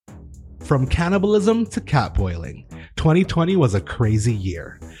From cannibalism to cat boiling, 2020 was a crazy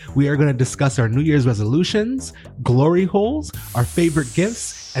year. We are going to discuss our New Year's resolutions, glory holes, our favorite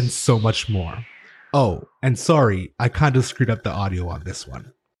gifts, and so much more. Oh, and sorry, I kind of screwed up the audio on this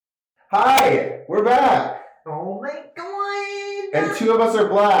one. Hi, we're back. Oh my god! And two of us are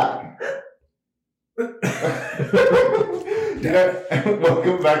black.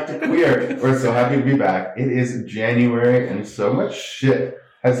 Welcome back to Queer. We're so happy to be back. It is January and so much shit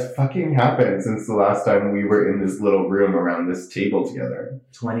has fucking happened since the last time we were in this little room around this table together.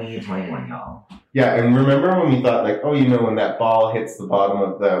 2021, y'all. Yeah, and remember when we thought, like, oh, you know, when that ball hits the bottom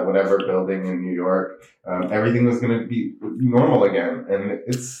of the whatever building in New York, everything was going to be normal again. And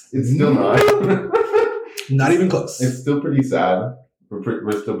it's still not. Not even close. It's still pretty sad.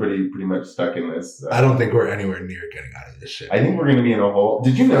 We're still pretty much stuck in this. I don't think we're anywhere near getting out of this shit. I think we're going to be in a hole.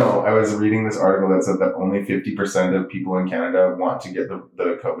 Did you know, I was reading this article that said that only 50% of people in Canada want to get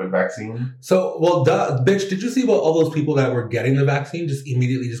the COVID vaccine? So, well, bitch, did you see about all those people that were getting the vaccine just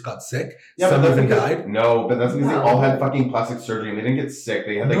immediately just got sick? Yeah, some but of them because, died? No, but that's because they all had fucking plastic surgery and they didn't get sick.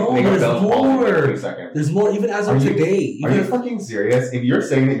 They had like No, they got there's bells palsy in like more. 2 seconds. There's more, even as of today. Are you fucking serious? If you're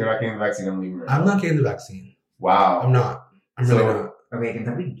saying that you're not getting the vaccine, I'm leaving. I'm not getting the vaccine. Wow. I'm not. I'm really not. Okay, can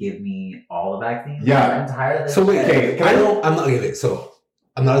somebody give me all the vaccines? Yeah. I'm tired of this. So wait, shit. okay, I'm not okay. So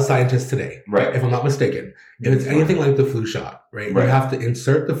I'm not a scientist today, Right. If I'm not mistaken, if it's anything like the flu shot, right? Right. You have to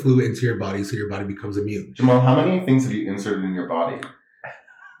insert the flu into your body so your body becomes immune. Jamal, how many things have you inserted in your body?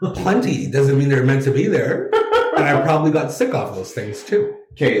 Plenty doesn't mean they're meant to be there, and I probably got sick off those things too.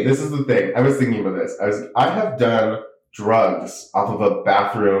 Okay, this is the thing. I was thinking about this. I have done drugs off of a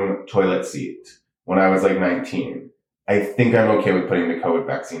bathroom toilet seat when I was like 19. I think I'm okay with putting the COVID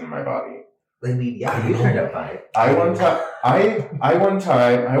vaccine in my body. I mean, yeah, I you know. turned out fine. I one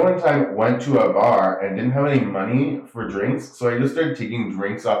time went to a bar and didn't have any money for drinks, so I just started taking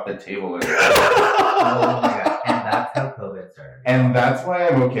drinks off the table. Oh my god, and that's how COVID started. And that's why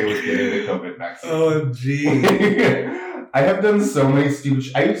I'm okay with getting the COVID vaccine. Oh, gee. I have done so many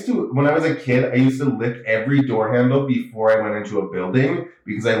stupid when I was a kid, I used to lick every door handle before I went into a building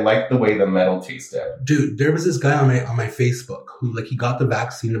because I liked the way the metal tasted. Dude, there was this guy on my Facebook who he got the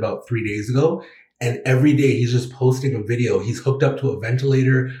vaccine about 3 days ago, and every day he's just posting a video. He's hooked up to a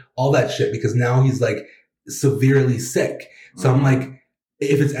ventilator, all that shit, because now he's severely sick. So I'm like,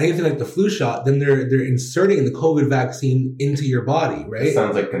 if it's anything like the flu shot, then they're inserting the COVID vaccine into your body, right? It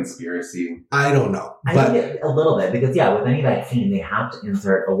sounds like conspiracy. I don't know. I But think a little bit, because yeah, with any vaccine, they have to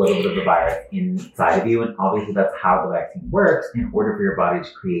insert a little bit of the virus inside of you, and obviously that's how the vaccine works in order for your body to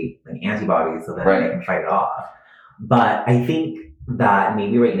create antibodies so that Right. they can fight it off. But I think that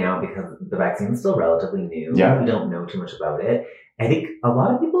maybe right now, because the vaccine is still relatively new, Yeah. we don't know too much about it. I think a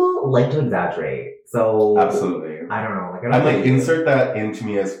lot of people like to exaggerate. So Absolutely. I don't know. I'm insert that into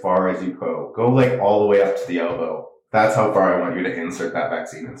me as far as you go. Go all the way up to the elbow. That's how far I want you to insert that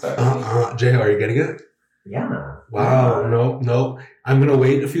vaccine inside. Jay, are you getting it? Yeah. Wow, no. I'm gonna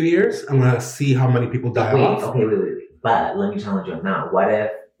wait a few years. I'm gonna see how many people die off. Wait. But let me challenge you on that. What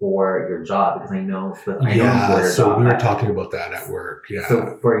if for your job, because I know for your So job, we were talking about that at work. Yeah.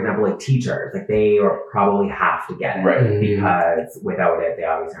 So for example, teachers, they probably have to get it, Right. because without it, they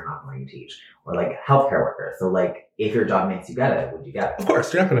obviously are not going to teach. Or healthcare workers. So if your job makes you get it, would you get it? Of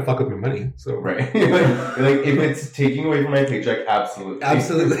course, you're not gonna fuck with my money. So Right. if it's taking away from my paycheck, absolutely.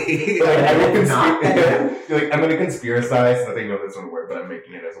 absolutely. I will Not I'm going to conspiracize so that they know this won't work, but I'm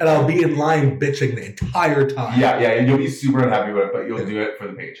making it as And I'll be in line bitching the entire time. Yeah, and you'll be super unhappy with it, but you'll do it for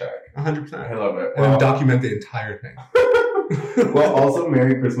the paycheck. 100%. I love it. And then document the entire thing. Well, also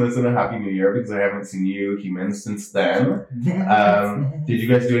Merry Christmas and a Happy New Year, because I haven't seen you humans since then. Did you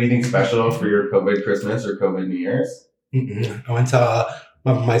guys do anything special for your COVID Christmas or COVID New Year's? Mm-mm. I went to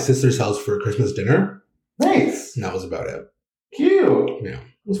my sister's house for Christmas dinner, Nice. and that was about it. Cute. Yeah, it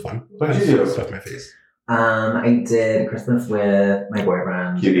was fun. What'd I you do? Stuffed my face. I did Christmas with my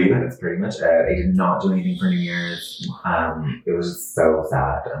boyfriend. Cutie. And that's pretty much it. I did not do anything for New Year's. It was just so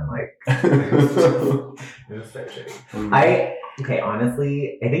sad. I'm it was so shitty.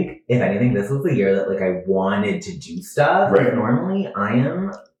 Honestly, I think if anything, this was the year that I wanted to do stuff. Right. Normally, I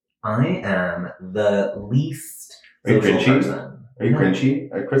am the least Are you social grinchy? person. Are you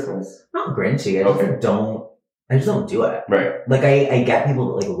grinchy at Christmas? Not grinchy. I just don't do it. Right. I get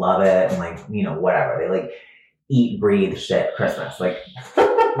people that love it and whatever. They eat, breathe, shit Christmas.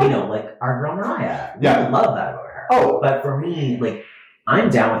 Our girl Mariah. Yeah. We love that about her. Oh. But for me, I'm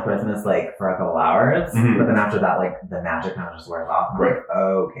down with Christmas for a couple hours, Mhm. but then after that, the magic kind of just wears off. And I'm Right.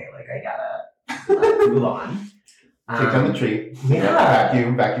 okay, I get it. Let's move on. Take down the tree. Yeah.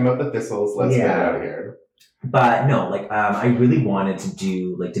 Vacuum up the thistles. Let's get it Yeah. out of here. But no, like, I really wanted to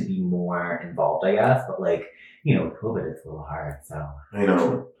do, like, to be more involved, I guess. But, like, you know, with COVID, it's a little hard, so. I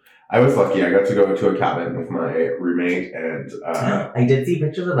know. I was lucky. I got to go to a cabin with my roommate, and I did see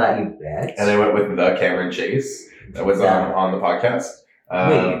pictures of that, you bitch. and I went with the Cameron Chase that was on the podcast.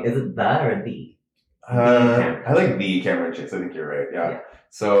 Wait, is it the or the? I like the Cameron Chase. I think you're right. Yeah.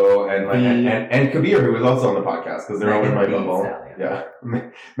 So and like and Kabir, who was also on the podcast, because they're all in my bubble. Yeah,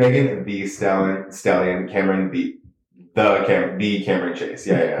 Megan the Stallion, Cameron the Cameron Chase.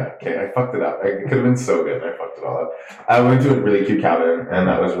 Yeah. Okay, I fucked it up. It could have been so good. I fucked it all up. I went to a really cute cabin, and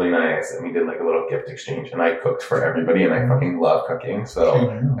that was really nice. And we did like a little gift exchange, and I cooked for everybody, and I fucking love cooking.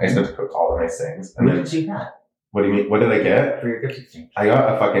 So I just got to cook all the nice things. And what did you get? What do you mean? What did I get For your gift exchange? I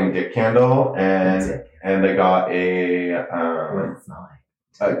got a fucking dick candle, and I got a What does it smell like?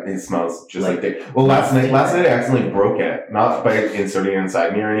 it smells just like dick. Well, last night I accidentally broke it, not by inserting it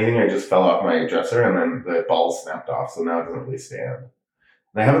inside me or anything. I just fell off my dresser, and then the balls snapped off, so now it doesn't really stand.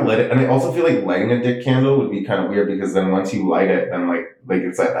 And I haven't lit it, and I also feel like lighting a dick candle would be kind of weird, because then once you light it, then like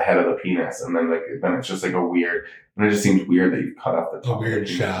it's at the head of the penis, and then then it's just like a weird. And it just seems weird that you cut off the top. A weird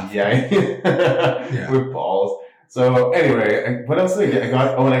shaft. Yeah. With balls. So anyway, what else did I get?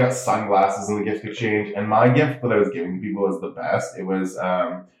 I got sunglasses in the gift exchange, and my gift that I was giving to people was the best. It was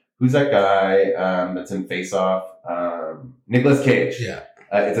who's that guy that's in Face Off? Nicolas Cage. Yeah.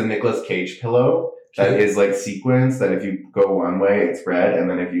 It's a Nicolas Cage pillow that is like sequins, that if you go one way it's red, and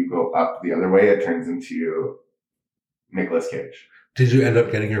then if you go up the other way it turns into Nicolas Cage. Did you end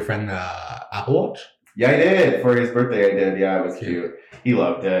up getting your friend Apple Watch? Yeah, I did. For his birthday I did. Yeah, it was cute. He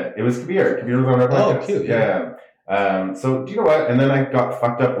loved it. It was Kabir. Kabir was on our podcast. Oh, cute. Yeah. So do you know what? And then I got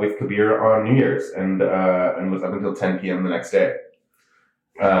fucked up with Kabir on New Year's, and was up until 10 p.m. the next day.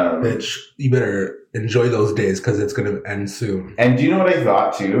 Bitch, you better enjoy those days, because it's going to end soon. And do you know what I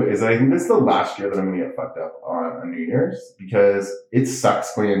thought too? Is that I think this is the last year that I'm going to get fucked up on a New Year's, because it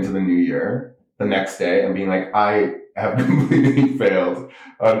sucks going into the new year the next day and being like, I have completely failed.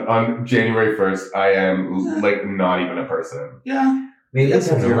 On January 1st, I am like not even a person. Yeah. Maybe That's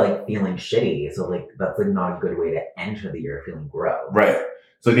because you're fair. like feeling shitty, so like that's like not a good way to enter the year feeling gross. Right.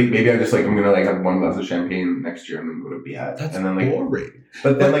 So I think maybe I'm just like, I'm going to like have one glass of champagne next year and then go to bed. That's and then like boring.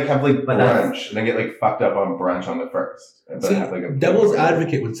 But then like have like But brunch and then get like fucked up on brunch on the 1st. But See, have like a devil's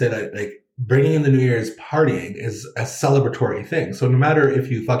advocate would say that like bringing in the New Year's partying is a celebratory thing. So no matter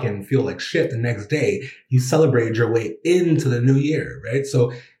if you fucking feel like shit the next day, you celebrate your way into the new year, right?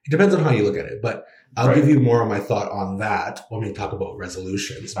 So it depends on how you look at it. But I'll give you more of my thought on that when we talk about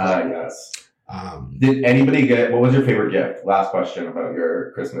resolutions. Yes. Did anybody get, what was your favorite gift? Last question about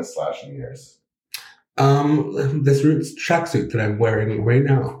your Christmas / New Year's. This Roots tracksuit that I'm wearing right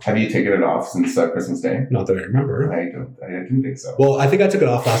now. Have you taken it off since Christmas Day? Not that I remember. I didn't think so. Well, I think I took it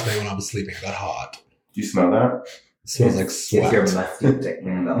off last night when I was sleeping. It got hot. Do you smell that? It smells like It's your sweat. musty dick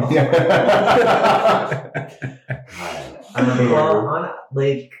candle. Yeah. Well,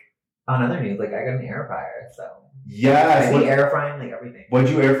 on other news, like I got an air fryer, so Yes. I be air frying like everything. What'd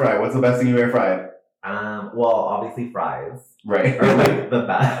you air fry? What's the best thing you air fried? Well, obviously fries Right. are like the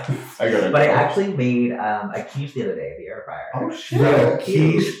best. I got it. But I actually made a quiche the other day, the air fryer. Oh shit. Yo,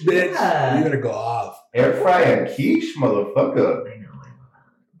 quiche, bitch. Yeah. You're gonna go off. Air fry and quiche, motherfucker.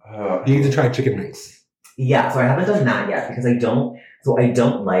 I know. You need to try chicken wings. Yeah, so I haven't done that yet because I don't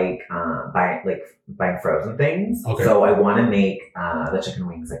like buying frozen things. Okay. So I want to make the chicken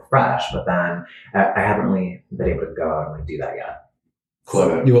wings like fresh, but then I haven't really been able to go out and like do that yet.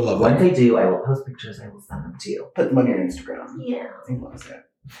 Cool. You will love Once that. I do, I will post pictures. I will send them to you. Put them on your Instagram. Yeah. He loves it.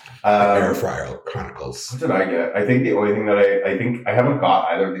 Air fryer chronicles. What did I get? I think the only thing that I think I haven't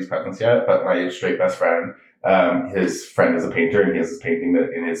got either of these presents yet, but my straight best friend, his friend is a painter and he has this painting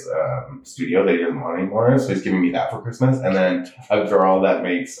that in his studio that he doesn't want anymore, so he's giving me that for Christmas. And then a girl that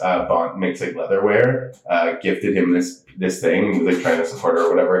makes like leatherware gifted him this thing, and he was like trying to support her or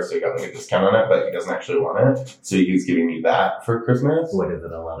whatever, so he got like a discount on it, but he doesn't actually want it, so he's giving me that for Christmas. What is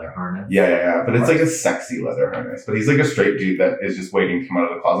it? A leather harness? Yeah. But it's like a sexy leather harness. But he's like a straight dude that is just waiting to come out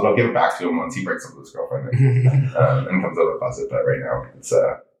of the closet. I'll give it back to him once he breaks up with his girlfriend and comes out of the closet. But right now, it's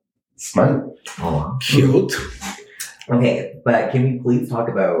smile. Oh, Cute. okay, but can we please talk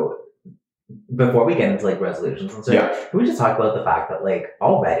about before we get into like resolutions and stuff? Yeah. Can we just talk about the fact that like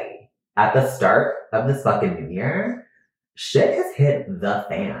already at the start of this fucking new year, shit has hit the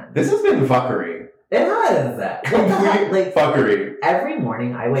fan. This has been fuckery. It has. What the heck? Like Fuckery. every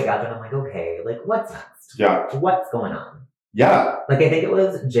morning I wake up and I'm like, okay, like what's next? Yeah. What's going on? Yeah. Like I think it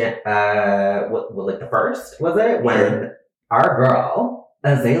was like the first, was it? When our girl,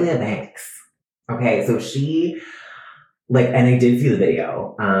 Azalea Banks. Okay, so she like, and I did see the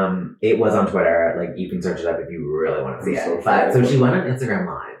video. It was on Twitter. Like, you can search it up if you really want to see it. But so she went on Instagram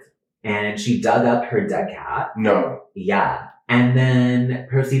Live and she dug up her dead cat. No. Yeah. And then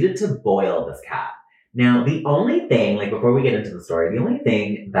proceeded to boil this cat. Now, the only thing, like, before we get into the story, the only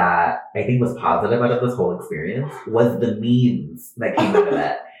thing that I think was positive out of this whole experience was the memes that came out of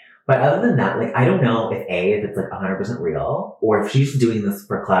it. But other than that, like, I don't know if it's like 100% real or if she's doing this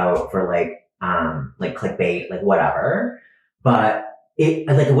for clout, for like clickbait, like whatever. But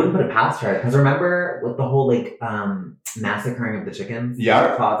I wouldn't put it past her. Because remember with the whole like massacring of the chickens in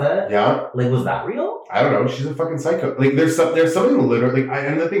the closet? Yeah. Like, was that real? I don't know. She's a fucking psycho. Like, there's something literally,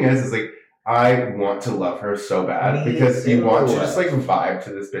 and the thing is like, I want to love her so bad because you want to just like vibe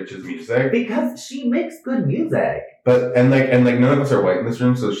to this bitch's music. Because she makes good music. But and none of us are white in this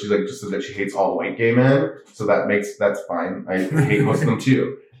room, so she's like just said that she hates all white gay men. So that's fine. I hate most of them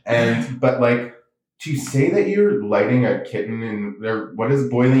too. But like, to say that you're lighting a kitten and what is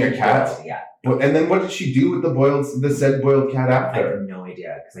boiling a cat? Yeah. And then what did she do with the said boiled cat after? I have no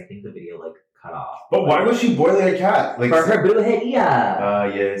idea because I think the video like cut off. But why was she boiling a cat? Like, for her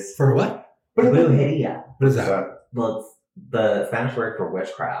brujeria. Yes. For what? Brujeria. What is that? Well, it's the Spanish word for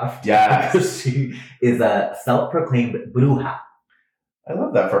witchcraft. Yeah. She is a self-proclaimed bruja. I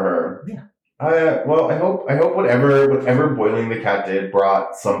love that for her. Yeah. Well, I hope whatever boiling the cat did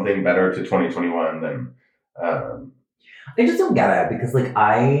brought something better to 2021 than. I just don't get it because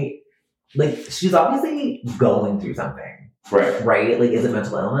she's obviously going through something. Right. Right? Like, is it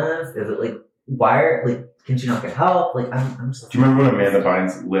mental illness? Is it like, can she not get help? Like, I'm just. Do you remember when Amanda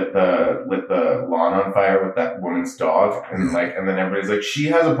Bynes lit the lawn on fire with that woman's dog, and then everybody's like, she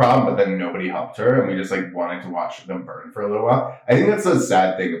has a problem, but then nobody helped her, and we just like wanted to watch them burn for a little while. I think that's a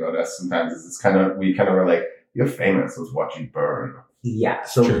sad thing about us sometimes. Is we kind of were like, you're famous, let's watch you burn. Yeah,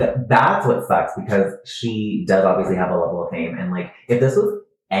 so that's what sucks because she does obviously have a level of fame, and like, if this was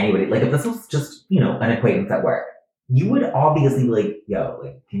anybody, like if this was just an acquaintance at work, you would obviously be like, yo,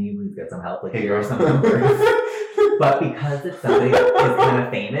 like, can you please get some help? Like, here are some numbers. But because it's somebody that is kind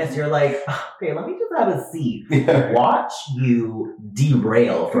of famous, you're like, okay, let me just have a seat. Yeah. Watch you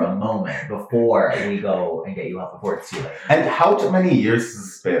derail for a moment before we go and get you help before it's too late. And how many years has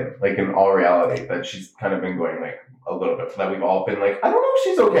this been, like, in all reality, that she's kind of been going, like, a little bit, that we've all been like, I don't know if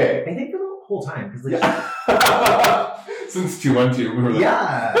she's okay. I think for the whole time, because like... Since 212, we were like...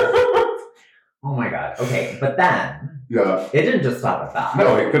 Yeah. Oh my god. Okay, but then it didn't just stop at that.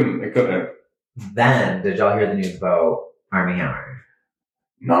 No, it couldn't. Then did y'all hear the news about Armie Hammer?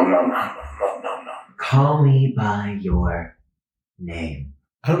 No. Call me by your name.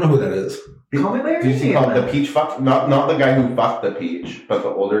 I don't know who that is. Call me by your name. Did you see the peach fuck? Not the guy who fucked the peach, but the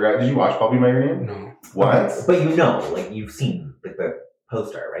older guy. Did you watch Call Me by Your Name? No. What? But like you've seen like the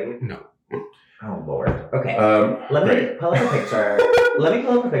poster, right? No. Oh Lord. Okay. Let me great. pull up a picture.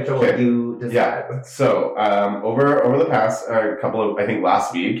 What you describe. Yeah. So over the past couple of, I think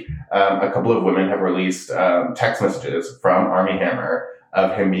last week, a couple of women have released text messages from Armie Hammer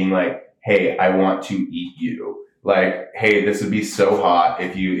of him being like, "Hey, I want to eat you. Like, hey, this would be so hot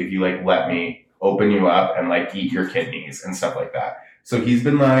if you like let me open you up and like eat your kidneys and stuff like that." So he's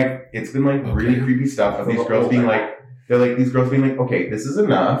been like, it's been like really creepy stuff of these girls being like. They're like, these girls being like, okay, this is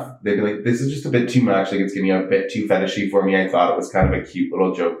enough. They'd be like, this is just a bit too much. Like, it's getting a bit too fetishy for me. I thought it was kind of a cute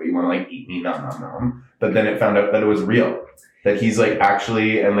little joke that you want to like eat me, nom. But then it found out that it was real. That he's like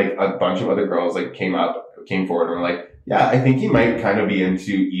actually, and like a bunch of other girls like came forward and were like, yeah, I think he might kind of be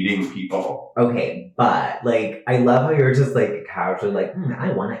into eating people. Okay, but like, I love how you're just like casually like,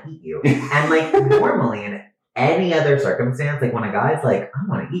 I want to eat you. And like normally in any other circumstance, like when a guy's like, I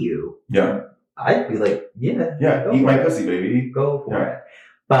want to eat you. Yeah. I'd be like, yeah, eat my pussy, baby. Go for it.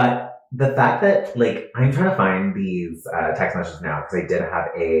 But the fact that, like, I'm trying to find these text messages now because I did have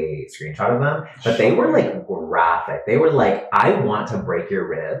a screenshot of them, but they were, like, graphic. They were like, I want to break your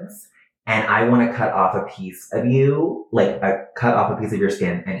ribs and I want to cut off a piece of you, like, cut off a piece of your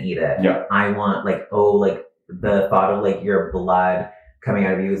skin and eat it. Yeah. I want, like, the thought of, like, your blood coming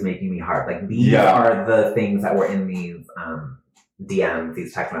out of you is making me hard. Like, these are the things that were in these, DMs,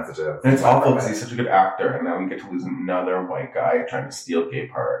 these text messages. And it's awful because he's such a good actor, and now we get to lose another white guy trying to steal gay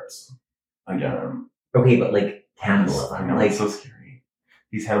parts again. Okay, but like cannibalism, I know, like it's so scary.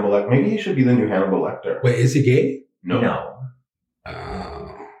 He's Hannibal Lecter. Maybe he should be the new Hannibal Lecter. Wait, is he gay? No.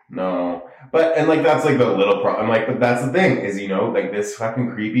 No. But and like that's like the little problem. Like, but that's the thing is like this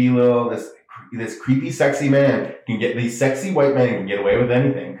fucking creepy little this creepy sexy man can get these sexy white men can get away with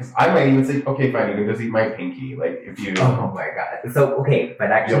anything. Because I might even say, okay, fine, you can just eat my pinky. Like if you. Oh my god. So okay,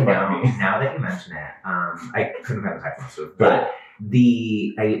 but actually now that you mention it, I couldn't find the text messages, but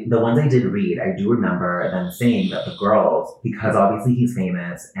the ones I did read, I do remember them saying that the girls, because obviously he's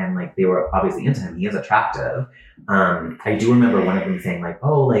famous and like they were obviously into him, he is attractive. I do remember one of them saying like,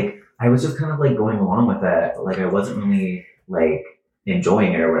 oh, like I was just kind of like going along with it. Like I wasn't really like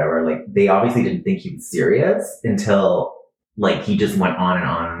enjoying it or whatever. Like they obviously didn't think he was serious until like he just went on,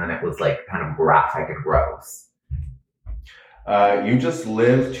 and then it was like kind of graphic and gross. You just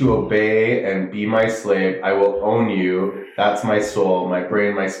live to obey and be my slave. I will own you. That's my soul, my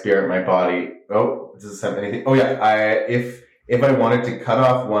brain, my spirit, my body. Oh, does this have anything? Oh yeah. If I wanted to cut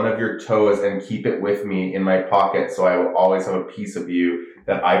off one of your toes and keep it with me in my pocket, so I will always have a piece of you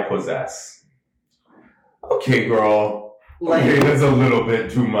that I possess. Okay, girl. Like, okay, that's a little bit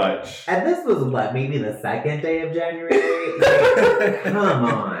too much. And this was what, maybe the second day of January? Like, come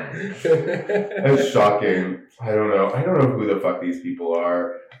on. That's shocking. I don't know who the fuck these people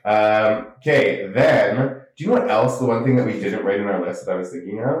are. Okay, then, do you know what else? The one thing that we didn't write in our list that I was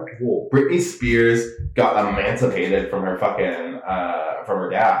thinking of? Whoa. Britney Spears got emancipated from her fucking, from her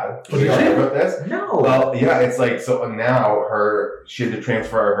dad. Did you hear about this? No. Well, yeah, it's like, so now she had to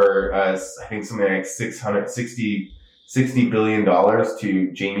transfer her, I think something like $60 billion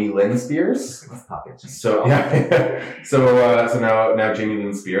to Jamie Lynn Spears. So yeah, so now Jamie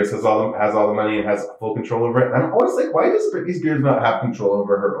Lynn Spears has all the money and has full control over it. And I'm always like, why does Britney Spears not have control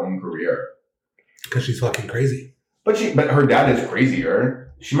over her own career? Because she's fucking crazy. But her dad is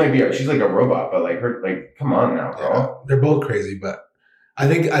crazier. She's like a robot, but come on now, girl. Yeah, they're both crazy, but I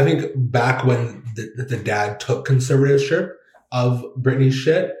think back when the dad took conservatorship of Britney's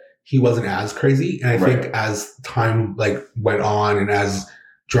shit, he wasn't as crazy. And I think as time went on and as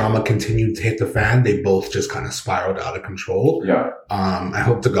drama continued to hit the fan, they both just kind of spiraled out of control. Yeah. I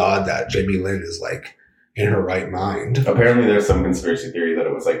hope to God that Jamie Lynn is in her right mind. Apparently there's some conspiracy theory that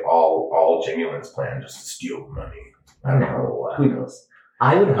it was all Jamie Lynn's plan just to steal the money. I don't know. Who knows?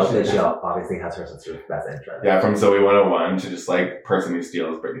 I would hope that she obviously has her sister's best interest. Yeah, from Zoe 101 to just person who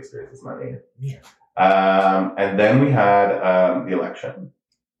steals Britney Spears' money. Yeah. And then we had the election.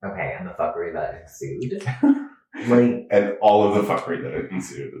 Okay, and the fuckery that ensued. And all of the fuckery that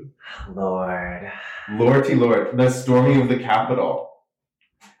ensued. Lordy Lord. The storming of the Capitol.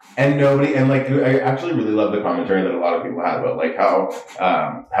 And I actually really love the commentary that a lot of people had about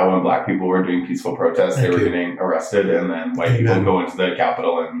how when black people were doing peaceful protests, they were getting arrested, and then white people go into the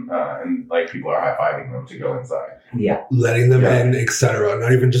Capitol and people are high-fiving them to go inside. Yeah. Letting them in, etc.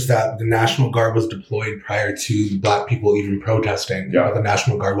 Not even just that, the National Guard was deployed prior to black people even protesting. Yeah. But the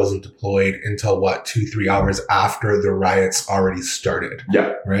National Guard wasn't deployed until 2-3 hours after the riots already started.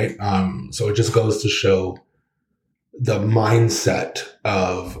 Yeah. Right? So it just goes to show the mindset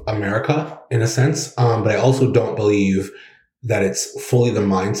of America in a sense. But I also don't believe that it's fully the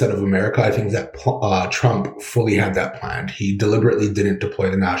mindset of America. I think that Trump fully had that planned. He deliberately didn't deploy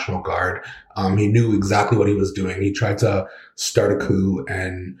the National Guard. He knew exactly what he was doing. He tried to start a coup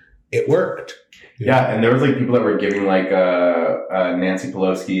and it worked. Yeah, and there was people that were giving Nancy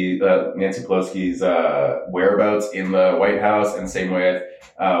Pelosi's whereabouts in the White House, and same with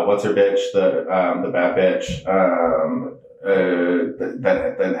what's her bitch, the bad bitch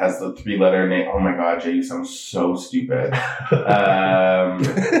that has the 3-letter name. Oh my God, Jay, you sound so stupid.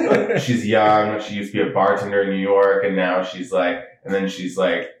 She's young. She used to be a bartender in New York, and now she's you're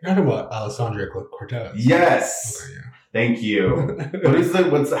talking about Alessandria Cortez. Yes. Okay, yeah. Thank you.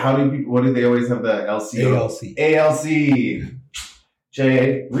 What do they always have the LC? ALC.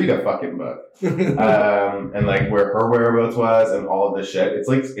 Jay, read a fucking book. And where her whereabouts was and all of this shit.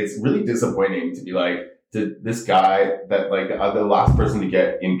 It's really disappointing to be this guy that the last person to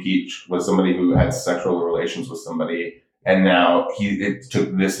get impeached was somebody who had sexual relations with somebody, and now it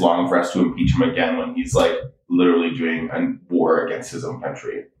took this long for us to impeach him again when he's literally doing a war against his own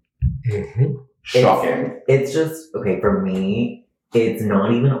country. Mm-hmm. Shocking. It's just, okay, for me, it's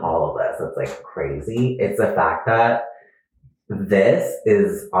not even all of this that's crazy. It's the fact that this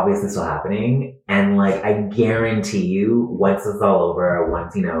is obviously still happening, and I guarantee you, once this is all over,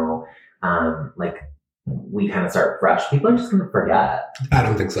 once we kind of start fresh, people are just gonna forget. I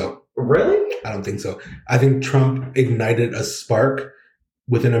don't think so. Really? I don't think so. I think Trump ignited a spark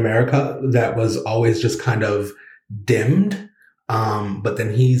within America that was always just kind of dimmed. But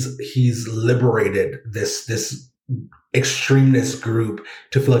then he's liberated this extremist group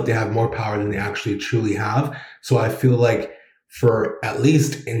to feel like they have more power than they actually truly have. So I feel like for at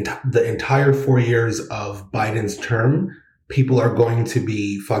least in the entire 4 years of Biden's term, people are going to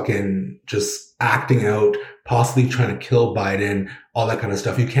be fucking just acting out, possibly trying to kill Biden, all that kind of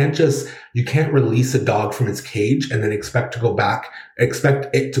stuff. You can't release a dog from its cage and then expect it to go back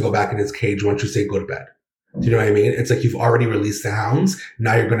in its cage once you say go to bed. Do you know what I mean? It's like you've already released the hounds.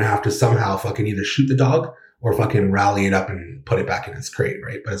 Now you're going to have to somehow fucking either shoot the dog or fucking rally it up and put it back in its crate,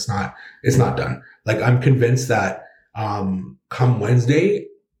 right? But it's not done. Like, I'm convinced that come Wednesday,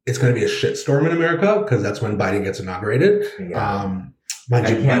 it's going to be a shitstorm in America because that's when Biden gets inaugurated. Yeah. I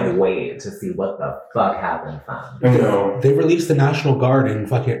can't wait to see what the fuck happens then. I know. They released the National Guard in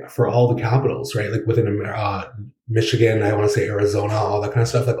fucking for all the capitals, right? Like within Michigan, I want to say Arizona, all that kind of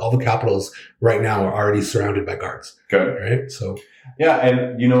stuff. Like all the capitals right now are already surrounded by guards. Good. Right? So yeah,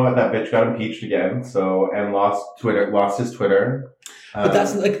 and you know what? That bitch got impeached again. So and lost his Twitter. But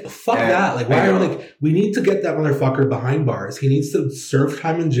that's like, fuck that. Like, why are like, we need to get that motherfucker behind bars. He needs to serve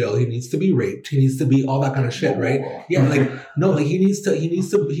time in jail. He needs to be raped. He needs to be all that kind of shit, right? Yeah, like, no, like he needs to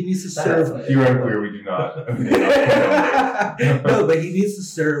serve. You're unclear, we do not. No, but he needs to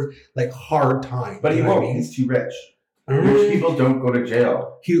serve like hard time. But he won't. He's too rich. Rich people don't go to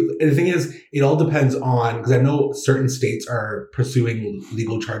jail. The thing is, it all depends on, because I know certain states are pursuing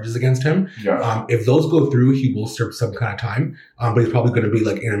legal charges against him. Yeah. If those go through, he will serve some kind of time. But he's probably going to be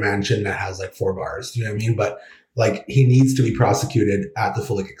like in a mansion that has like 4 bars. Do you know what I mean? But like he needs to be prosecuted at the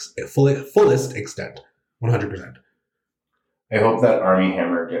fullest extent, 100%. I hope that Armie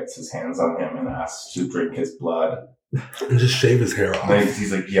Hammer gets his hands on him and asks to drink his blood. And just shave his hair off. Like,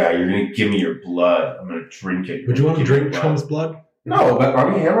 he's like, yeah, you're going to give me your blood. I'm going to drink it. Would you want to drink Trump's blood? No, but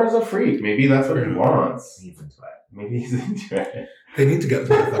Armie Hammer's a freak. Maybe that's what he wants. He's into it. Maybe he's into it. They need to get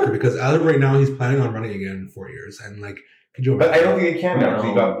the motherfucker because as of right now, he's planning on running again in 4 years. And like, could you imagine? But I don't think he can now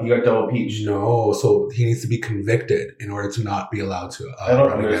because he got double peached. No, so he needs to be convicted in order to not be allowed to I don't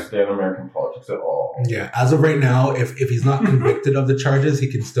run understand again. American politics at all. Yeah, as of right now, if he's not convicted of the charges,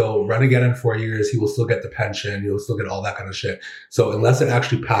 he can still run again in 4 years. He will still get the pension. He'll still get all that kind of shit. So unless it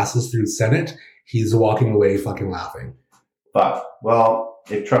actually passes through Senate, he's walking away fucking laughing. But, well,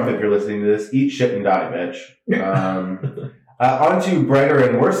 if you're listening to this, eat shit and die, bitch. On to brighter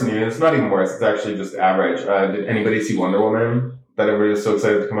and worse news. Not even worse. It's actually just average. Did anybody see Wonder Woman? That everybody was so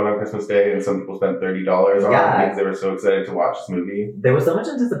excited to come out on Christmas Day, and some people spent $30 on it because they were so excited to watch this movie. There was so much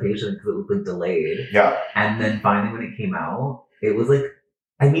anticipation because it was like delayed. Yeah. And then finally when it came out, it was like,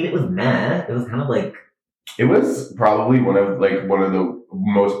 I mean, it was meh. It was kind of like... It was probably one of the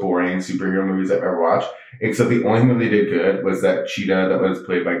most boring superhero movies I've ever watched. Except the only thing that they did good was that Cheetah that was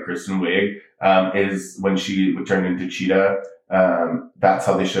played by Kristen Wiig, is when she turned into Cheetah. That's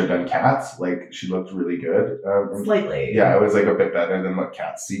how they should have done Cats. Like, she looked really good. Slightly. Yeah, it was like a bit better than what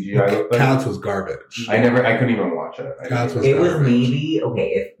Cats CGI looked like. Cats was garbage. I couldn't even watch it. It was maybe,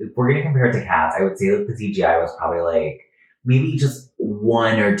 okay, if we're going to compare it to Cats, I would say that the CGI was probably like, maybe just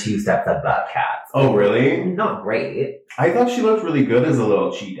 1 or 2 steps above Cats. Oh, really? Not great. I thought she looked really good as a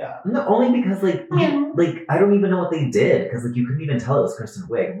little cheetah. No, only because like I don't even know what they did because like you couldn't even tell it was Kristen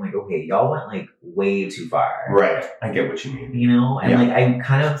Wiig. I'm like, okay, y'all went like way too far. Right. I get what you mean. You know, and like I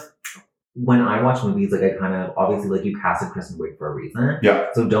kind of when I watch movies, like I kind of obviously like you casted Kristen Wiig for a reason. Yeah.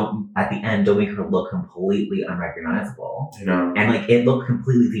 So don't make her look completely unrecognizable. You know, and like it looked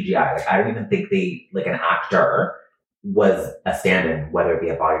completely CGI. Like I don't even think they like an actor was a stand-in, whether it be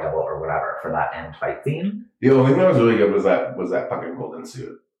a body double or whatever, for that end fight scene. The only thing that was really good was that fucking golden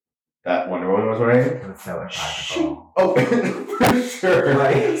suit that Wonder Woman was wearing. It was so impractical. Oh, for sure.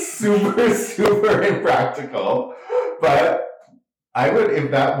 Like, super, super impractical. But I would,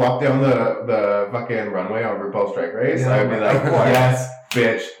 if that walked down the fucking runway on RuPaul's Drag Race, I would be like, yes,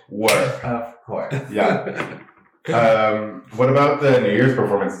 bitch, work. Of course. Yeah. What about the New Year's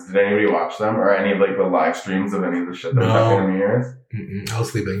performances? Did anybody watch them or any of like the live streams of any of the shit that happened in New Year's? I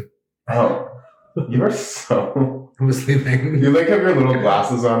was sleeping. Oh, you are so. I was sleeping. You like have your little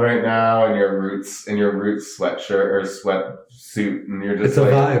glasses on right now and your roots sweatshirt or sweatsuit, and you're just it's a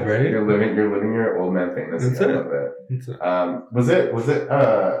vibe, right? You're living your old man famous. That's I it. love it. That's it. Was it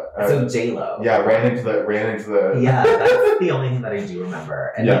so J-Lo. Yeah, ran into the. Yeah, that's the only thing that I do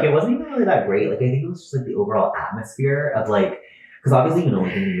remember, and like it wasn't even really that great. Like I think it was just like the overall atmosphere of like. Because obviously, you know,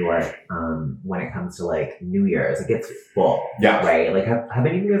 like in New York, when it comes to like New Year's, it gets full. Yeah. Right? Like, have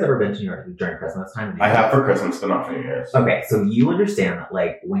any of you guys ever been to New York during Christmas time? I have for Christmas, but not for New Year's. Okay, so you understand that,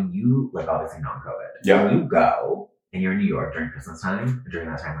 like, when you, like, obviously non-COVID, when you go and you're in New York during Christmas time, during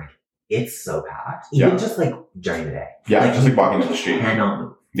that time, like, it's so packed. Even just like during the day. Yeah, like, just like walking down the street. Cannot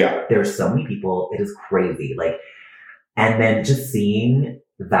move. Yeah. There's so many people. It is crazy. Like, and then just seeing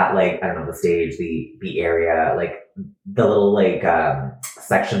that, like, I don't know, the stage, the area, like, the little, like,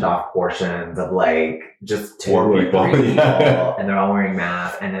 sectioned off portions of, like, just 2 or 3 people, and they're all wearing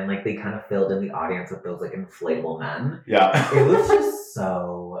masks, and then, like, they kind of filled in the audience with those, like, inflatable men. Yeah. It was just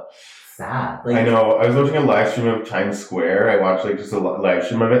so sad. I know. I was watching a live stream of Times Square. I watched like just a live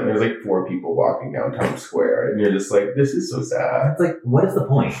stream of it, and there's like 4 people walking down Times Square, and you're just like, this is so sad. It's like, what is the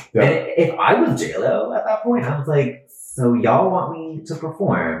point? Yeah. And if I was J-Lo at that point, I was like, so y'all want me to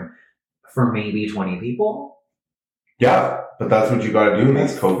perform for maybe 20 people? Yeah, but that's what you gotta do in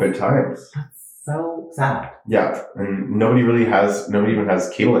these COVID times. That's so sad. Yeah, and nobody even has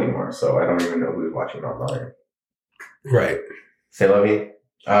cable anymore, so I don't even know who's watching online. Right. Say, Lovey.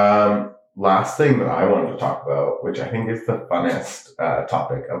 Last thing that I wanted to talk about, which I think is the funnest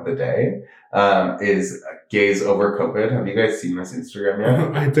topic of the day, is gays over COVID. Have you guys seen this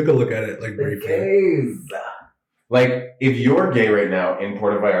Instagram yet? I took a look at it like The briefly. gays. Like, if you're gay right now in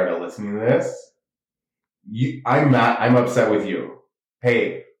Puerto Vallarta listening to this, I'm upset with you.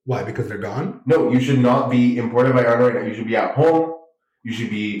 Hey, Why? Because they're gone? no, you should not be in Puerto Vallarta right now. You should be at home. You should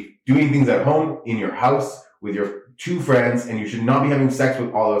be doing things at home, in your house, with your 2 friends, and you should not be having sex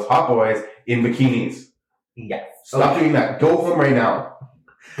with all those hot boys in bikinis. Yes. Stop doing that. Go home right now.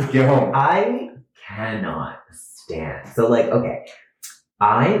 Get home. I cannot stand. So, like, okay,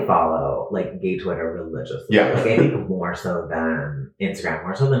 I follow, like, gay Twitter religiously. Yeah. Like, I think more so than Instagram,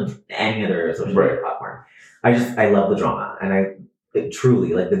 more so than any other social media Right. platform. I love the drama. And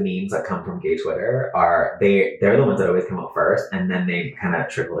truly, like, the memes that come from gay Twitter they're the ones that always come out first, and then they kind of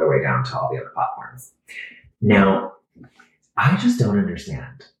trickle their way down to all the other platforms. Now, I just don't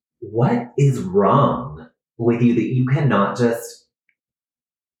understand. What is wrong with you that you cannot just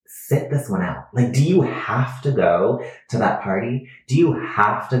sit this one out? Like, do you have to go to that party? Do you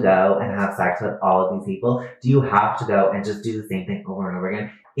have to go and have sex with all of these people? Do you have to go and just do the same thing over and over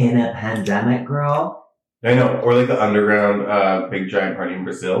again in a pandemic, girl? I know. Or like the underground big giant party in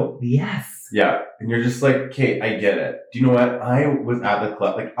Brazil. Yes. Yeah. And you're just like, Kate, I get it. Do you know what? I was at the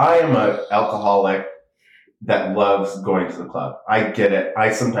club. Like, I am an alcoholic that loves going to the club. I get it.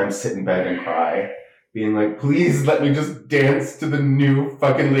 I sometimes sit in bed and cry, being like, please let me just dance to the new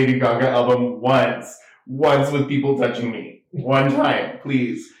fucking Lady Gaga album once with people touching me. One time,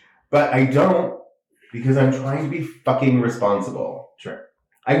 please. But I don't, because I'm trying to be fucking responsible. Sure.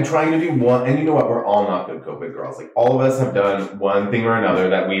 I'm trying to do one, and you know what? We're all not good COVID girls. Like, all of us have done one thing or another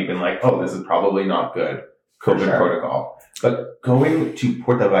that we've been like, oh, this is probably not good COVID Sure. protocol. But going to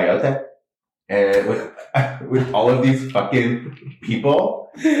Puerto Vallarta and with all of these fucking people,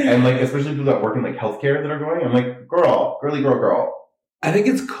 and like especially people that work in like healthcare that are going, I'm like, girly girl. I think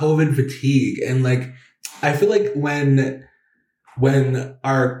it's COVID fatigue. And like, I feel like when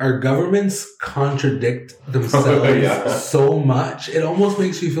our governments contradict themselves Yeah. so much, it almost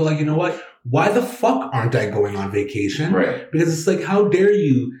makes you feel like, you know what? Why the fuck aren't I going on vacation? Right. Because it's like, how dare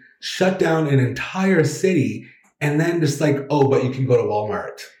you shut down an entire city and then just like, oh, but you can go to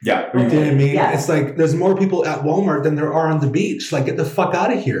Walmart. Yeah. You know what I mean? Yeah. It's like, there's more people at Walmart than there are on the beach. Like, get the fuck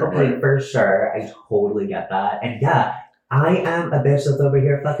out of here. Okay, for sure. I totally get that. And yeah, I am a bitch that's over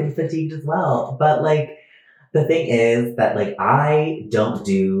here fucking fatigued as well. But like, the thing is that like, I don't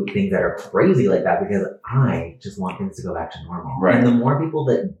do things that are crazy like that because I just want things to go back to normal. Right. And the more people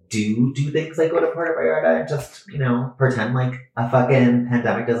that do things like go to Puerto Vallarta and just, pretend like a fucking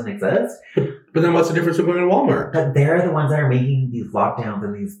pandemic doesn't exist. But then what's the difference with going to Walmart? But they're the ones that are making these lockdowns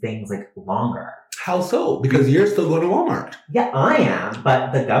and these things like longer. How so? Because you're still going to Walmart. Yeah, I am,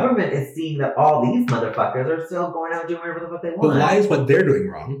 but the government is seeing that all these motherfuckers are still going out doing whatever the fuck they want. But why is what they're doing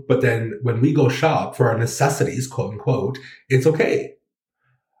wrong? But then when we go shop for our necessities, quote unquote, it's okay.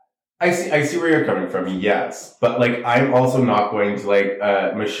 I see where you're coming from, yes. But like, I'm also not going to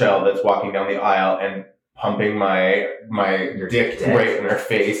like Michelle that's walking down the aisle and pumping my dick right in her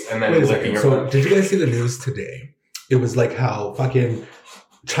face and then Wait a licking second. her. So did you guys see the news today? It was like how fucking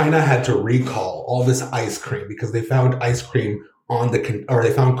China had to recall all this ice cream because they found ice cream on they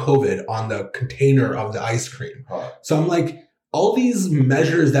found COVID on the container of the ice cream. Huh. So I'm like, all these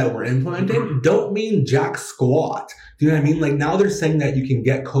measures that we're implementing don't mean jack squat. Do you know what I mean? Like, now they're saying that you can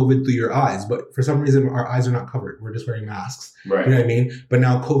get COVID through your eyes, but for some reason our eyes are not covered. We're just wearing masks. Right. You know what I mean? But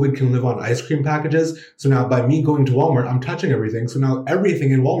now COVID can live on ice cream packages. So now by me going to Walmart, I'm touching everything. So now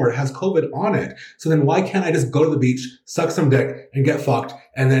everything in Walmart has COVID on it. So then why can't I just go to the beach, suck some dick, and get fucked,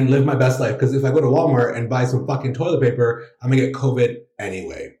 and then live my best life? Because if I go to Walmart and buy some fucking toilet paper, I'm going to get COVID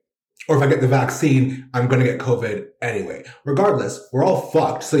anyway. Or if I get the vaccine, I'm going to get COVID anyway. Regardless, we're all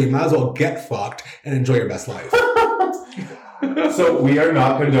fucked. So you might as well get fucked and enjoy your best life. So we are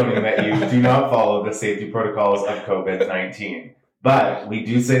not condoning that you do not follow the safety protocols of COVID-19. But we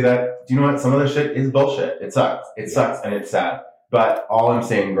do say that, do you know what? Some of the shit is bullshit. It sucks. It sucks and it's sad. But all I'm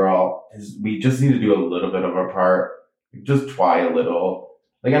saying, girl, is we just need to do a little bit of our part. Just try a little.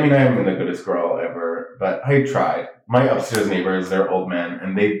 Like, I mean, I haven't been the goodest girl ever, but I tried. My upstairs neighbors, they're old men,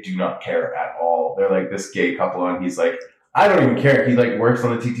 and they do not care at all. They're like this gay couple, and he's like, I don't even care. He like works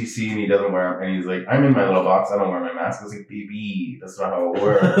on the TTC, and he doesn't wear them. And he's like, I'm in my little box. I don't wear my mask. I was like, baby, that's not how it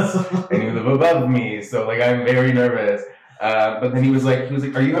works. And you live above me, so like I'm very nervous. But then he was like,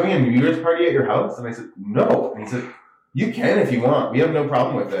 are you having a New Year's party at your house? And I said, no. And he said, you can if you want. We have no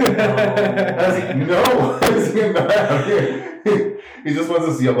problem with it. I was like, no. I'm not out here. He just wants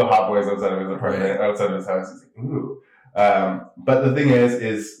to see all the hot boys outside of his apartment, outside of his house. He's like, ooh. But the thing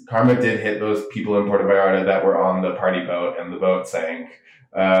is karma did hit those people in Puerto Vallarta that were on the party boat, and the boat sank.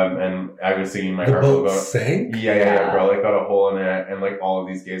 And I was singing my heart boat about sank? Yeah, girl. Like got a hole in it, and like all of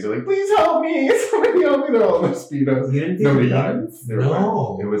these gays are like, "Please help me! Somebody help me!" They're all in their speedos. You didn't see Nobody the died. memes? They were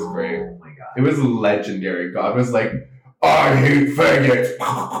No. fine. It was great. Oh my god. It was legendary. God was like, "I hate faggots,"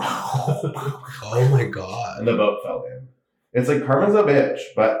 Oh my god. and the boat fell in. It's like karma's a bitch,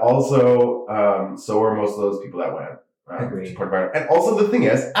 but also so are most of those people that went to Puerto Vallarta. And also the thing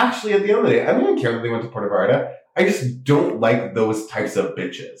is, actually, at the end of the day, I don't even care that they went to Puerto Vallarta. I just don't like those types of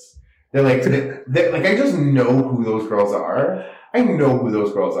bitches. They're like, they're like, I just know who those girls are. I know who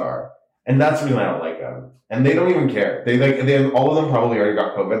those girls are. And that's the reason I don't like them. And they don't even care. All of them probably already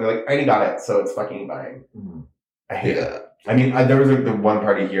got COVID. They're like, I already got it, so it's fucking fine. Mm-hmm. I hate it. I mean, there was like the one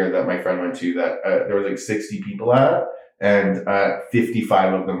party here that my friend went to that there was like 60 people at, and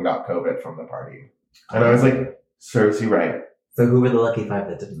 55 of them got COVID from the party. And I was like, serves you right. So who were the lucky 5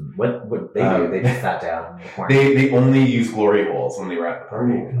 that didn't? What they do? They just sat down in the corner. They only use glory holes when they were at the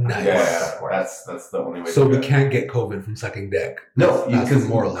party. Nice. Yeah, that's the only way. So to do we it. can't get COVID from sucking dick. No, That's because the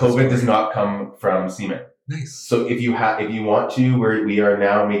moral of the COVID story. does not come from semen. Nice. So if you want to, we are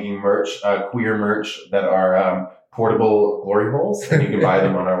now making merch, queer merch that are portable glory holes, and you can buy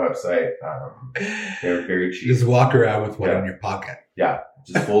them on our website. They're very cheap. Just walk around with one in your pocket. Yeah,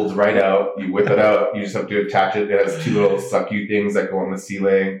 just folds right out. You whip it out. You just have to attach it. It has 2 little suck you things that go on the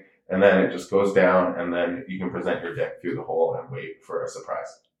ceiling, and then it just goes down, and then you can present your dick through the hole and wait for a surprise.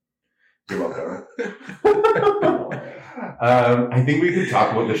 You're welcome. I think we could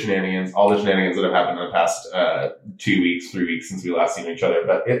talk about all the shenanigans that have happened in the past 2 weeks, 3 weeks since we last seen each other.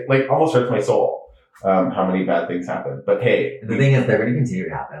 But it like almost hurts my soul how many bad things happen. But hey, the thing is, they're going to continue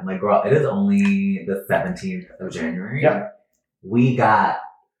to happen. Like, girl, it is only the 17th of January. Yeah. We got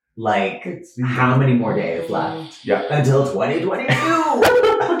like how many more days left? Yeah. Until 2022.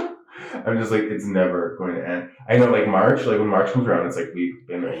 I'm just like, it's never going to end. I know, like March, like when March comes around, it's like we've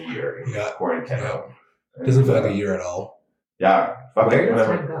been a year in quarantine. Yeah. Doesn't feel like a year at all. Yeah. Fuck Where it, does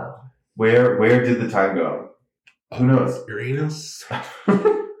whatever. time go? Where did the time go? Who knows? Uranus.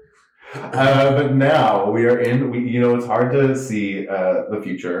 But now we are in. It's hard to see the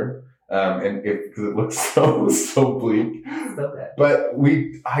future, and because it looks so bleak. So good. But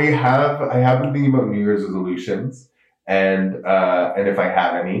I have been thinking about New Year's resolutions, and if I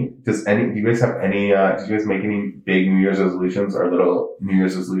have any, do you guys have any? Did you guys make any big New Year's resolutions or little New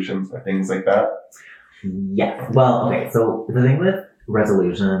Year's resolutions or things like that? Yeah. Well, okay. So the thing with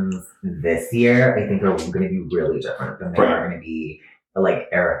resolutions this year, I think, are going to be really different than they are going to be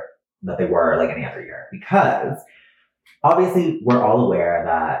that they were like any other year, because obviously we're all aware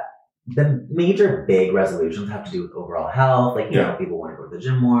that the major big resolutions have to do with overall health. Like, you know, people want to go to the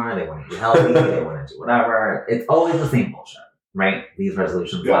gym more, they want to be healthy, they want to do whatever. It's always the same bullshit, right? These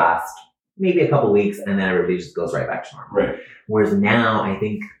resolutions last maybe a couple weeks, and then everybody just goes right back to normal. Right. Whereas now, I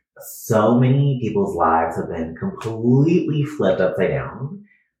think so many people's lives have been completely flipped upside down.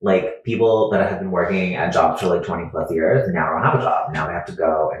 Like, people that have been working at jobs for like 20 plus years now don't have a job. Now they have to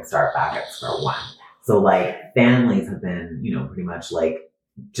go and start back at square one. So like, families have been, pretty much like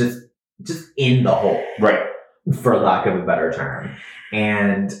just in the hole. Right. For lack of a better term.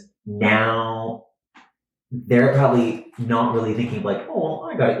 And now they're probably not really thinking like, oh, well,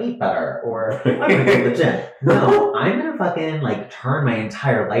 I gotta eat better, or I'm gonna go to the gym. No, I'm gonna fucking like turn my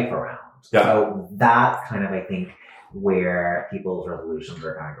entire life around. Yeah. So that's kind of, I think, where people's resolutions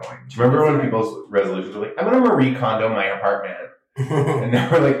are kind of going. Do you remember when people's resolutions were like, I'm gonna Marie Kondo my apartment? And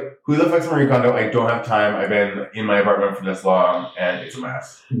now we're like, who the fuck's Marie Kondo? I don't have time. I've been in my apartment for this long, and it's a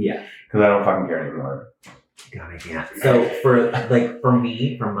mess. Yeah. Because I don't fucking care anymore. God, I can't. So for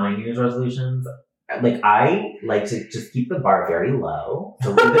me, for my New Year's resolutions, like, I like to just keep the bar very low.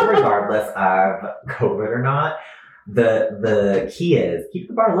 So even regardless of COVID or not, the key is keep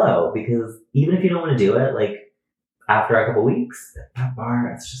the bar low, because even if you don't want to do it, like, after a couple weeks, that bar,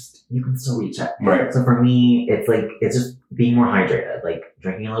 it's just, you can still reach it. Right. So for me, it's like, it's just being more hydrated, like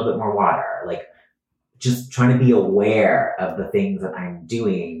drinking a little bit more water, like just trying to be aware of the things that I'm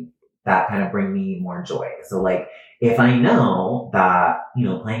doing that kind of bring me more joy. So like, if I know that, you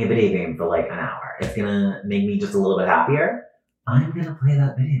know, playing a video game for like an hour, it's gonna make me just a little bit happier, I'm gonna play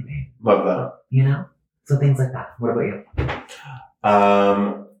that video game. Love that. You know? So things like that. What about you?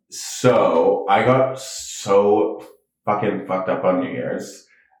 So I got so fucking fucked up on New Year's,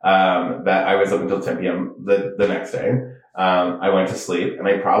 that I was up until 10 p.m. the next day. I went to sleep, and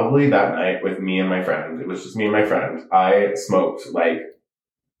I probably that night with me and my friend, it was just me and my friend, I smoked like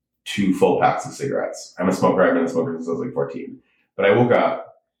 2 full packs of cigarettes. I'm a smoker. I've been a smoker since I was like 14. But I woke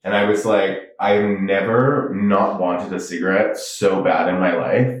up and I was like, I've never not wanted a cigarette so bad in my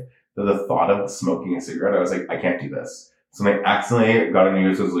life that the thought of smoking a cigarette, I was like, I can't do this. So I accidentally got a New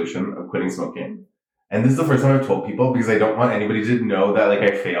Year's resolution of quitting smoking. And this is the first time I've told people because I don't want anybody to know that like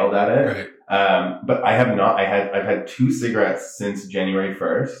I failed at it. Right. But I have not. I've had 2 cigarettes since January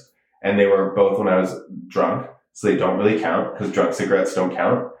 1st, and they were both when I was drunk, so they don't really count because drunk cigarettes don't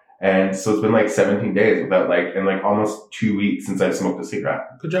count. And so it's been like 17 days without like, and like almost 2 weeks since I've smoked a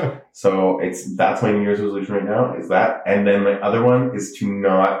cigarette. Good job. So that's my New Year's resolution right now is that. And then my other one is to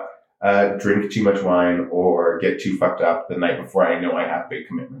not drink too much wine or get too fucked up the night before I know I have big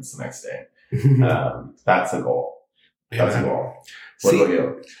commitments the next day. That's a goal. That's a goal. What about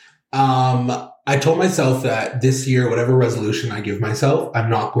you? I told myself that this year, whatever resolution I give myself, it's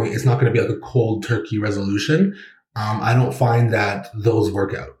not going to be like a cold turkey resolution. I don't find that those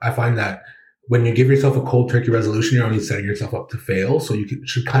work out. I find that when you give yourself a cold turkey resolution, you're only setting yourself up to fail. So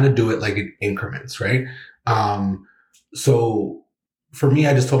should kind of do it like in increments, right? So for me,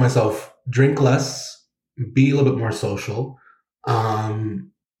 I just told myself, drink less, be a little bit more social.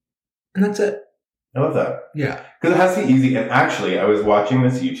 And that's it. I love that. Yeah. Because it has to be easy. And actually, I was watching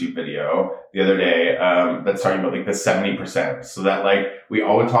this YouTube video the other day that's talking about like the 70%. So that like we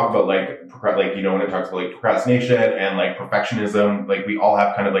always talk about like you know when it talks about like procrastination and like perfectionism, like we all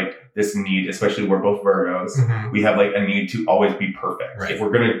have kind of like this need, especially we're both Virgos. Mm-hmm. We have like a need to always be perfect. Right. If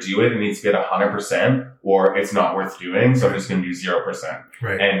we're gonna do it, it needs to be at 100%, or it's not worth doing. So I'm just gonna do 0%.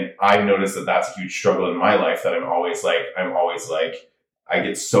 Right. And I've noticed that that's a huge struggle in my life. That I'm always like. I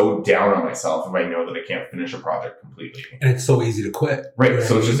get so down on myself if I know that I can't finish a project completely. And it's so easy to quit. Right. Right.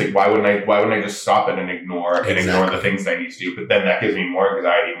 So it's just like, why wouldn't I just stop it and ignore the things that I need to do? But then that gives me more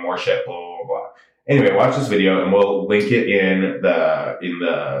anxiety, more shit, blah, blah, blah. Anyway, watch this video and we'll link it in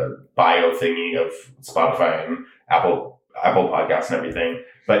the bio thingy of Spotify and Apple Podcasts and everything.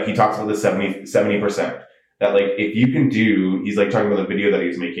 But he talks about the 70%. That like, if you can he's like talking about the video that he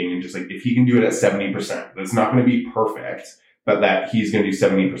was making and just like, if he can do it at 70%, it's not going to be perfect, but that he's going to do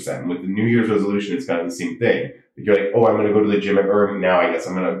 70%. With the New Year's resolution, it's kind of the same thing. Like you're like, oh, I'm going to go to the gym, or now I guess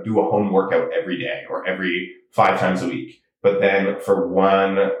I'm going to do a home workout every day or every 5 times a week. But then for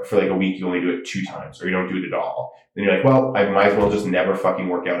like a week, you only do it 2 times or you don't do it at all. Then you're like, well, I might as well just never fucking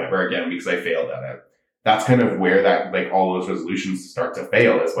work out ever again because I failed at it. That's kind of where that, like all those resolutions start to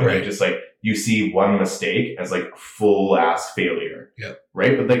fail is when you just like, you see one mistake as like full ass failure. Yep.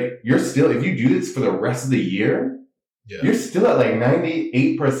 Right. But like you're still, if you do this for the rest of the year, you're still at like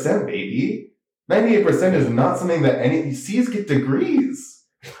 98%, baby. 98% is not something that any C's get degrees.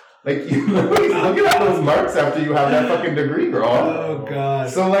 Like you look at those marks after you have that fucking degree, girl. Oh god.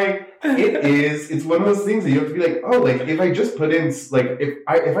 So like it's one of those things that you have to be like, oh, like if I just put in like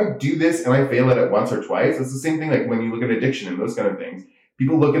if I do this and I fail at it once or twice, it's the same thing like when you look at addiction and those kind of things.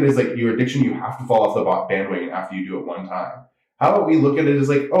 People look at it as like your addiction, you have to fall off the bandwagon after you do it one time. How about we look at it as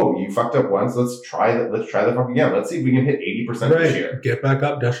like, oh, you fucked up once, let's try the fuck again. Let's see if we can hit 80% this year. Get back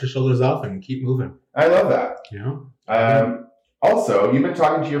up, dust your shoulders off, and keep moving. I love that. Yeah. Also, you've been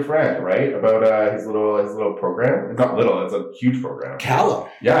talking to your friend, right, about his little program. It's not little; it's a huge program. Callum.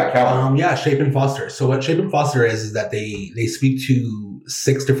 Yeah, Callum. Shape and Foster. So what Shape and Foster is that they speak to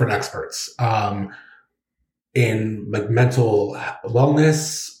 6 different experts in like mental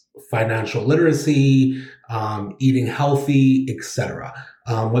wellness, financial literacy, eating healthy, etc.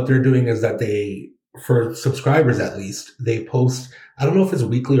 What they're doing is that for subscribers at least, they post, I don't know if it's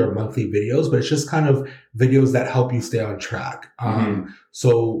weekly or monthly videos, but it's just kind of videos that help you stay on track.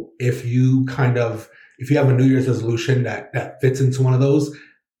 So if you have a New Year's resolution that fits into one of those,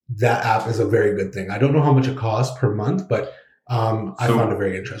 that app is a very good thing. I don't know how much it costs per month, but I found it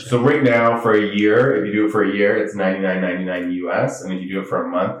very interesting. So right now for a year, if you do it for a year, it's $99.99 US. And if you do it for a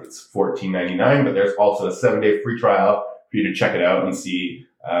month, it's $14.99. But there's also a 7-day free trial for you to check it out and see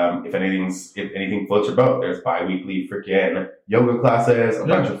if anything floats your boat. There's bi-weekly freaking yoga classes, a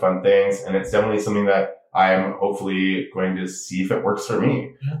bunch of fun things. And it's definitely something that I'm hopefully going to see if it works for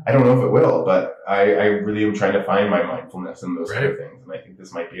me. Yeah. I don't know if it will, but I really am trying to find my mindfulness and those kind of things. And I think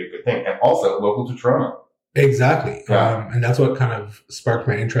this might be a good thing. And also local to Toronto. Exactly. Yeah. And that's what kind of sparked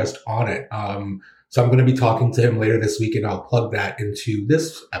my interest on it. So I'm going to be talking to him later this week, and I'll plug that into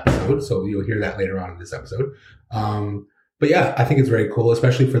this episode. So you'll hear that later on in this episode. But yeah, I think it's very cool,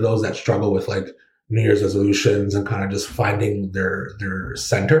 especially for those that struggle with like New Year's resolutions and kind of just finding their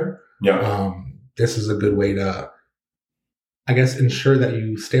center. Yeah. This is a good way to, I guess, ensure that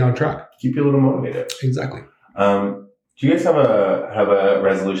you stay on track. Keep you a little motivated. Exactly. Do you guys have a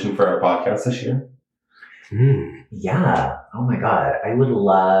resolution for our podcast this year? Yeah. Oh my God. I would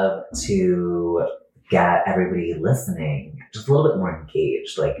love to get everybody listening just a little bit more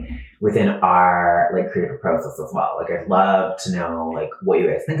engaged, like within our like creative process as well. Like I'd love to know like what you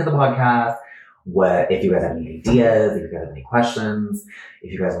guys think of the podcast, what if you guys have any ideas, if you guys have any questions,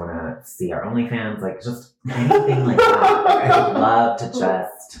 if you guys want to see our OnlyFans, like just anything like that. Like, I would love to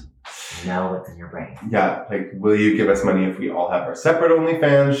just know what's in your brain. Yeah, like, will you give us money if we all have our separate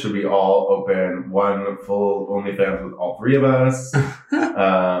OnlyFans? Should we all open one full OnlyFans with all three of us?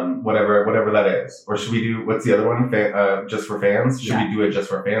 Whatever that is. Or should we do, what's the other one? Just for fans? Should we do it just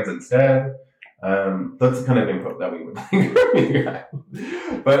for fans instead? That's the kind of input that we would think from you guys.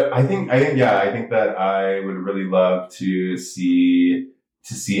 But I think that I would really love to see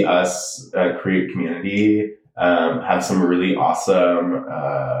us create community. Have some really awesome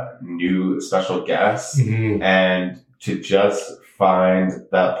new special guests, and to just find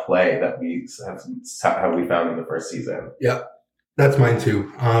that play that we found in the first season. Yeah, that's mine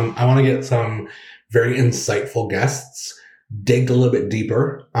too. I want to get some very insightful guests, dig a little bit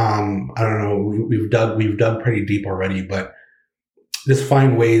deeper. I don't know, we've dug pretty deep already, but just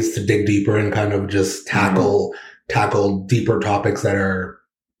find ways to dig deeper and kind of just tackle deeper topics that are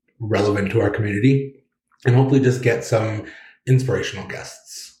relevant to our community. And hopefully just get some inspirational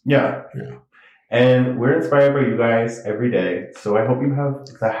guests. Yeah. And we're inspired by you guys every day. So I hope you have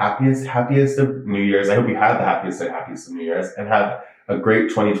the happiest of New Year's. I hope you had the happiest of New Year's and have a great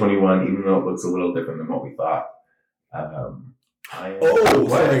 2021, even though it looks a little different than what we thought. Sorry.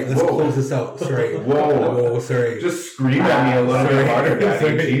 Let's close this out. Sorry. Whoa. Sorry. Just scream at me a little bit harder,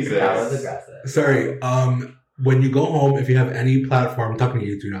 Daddy. Jesus. That was aggressive. Sorry. When you go home, if you have any platform, I'm talking to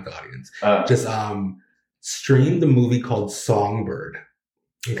you two, not the audience, just stream the movie called Songbird.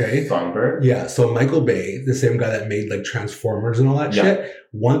 Okay? Songbird? Yeah. So Michael Bay, the same guy that made like Transformers and all that shit,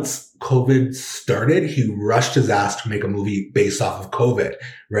 once COVID started, he rushed his ass to make a movie based off of COVID,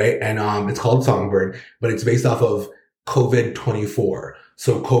 right? And it's called Songbird, but it's based off of COVID-24.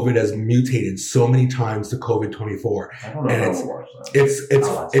 So COVID has mutated so many times to COVID-24. I don't know how to watch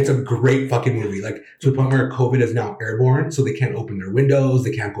that. It's a great fucking movie. Like to the point where COVID is now airborne, so they can't open their windows, they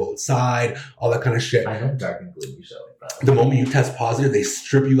can't go outside, all that kind of shit. I know dark and gloomy show like that. The moment you test positive, they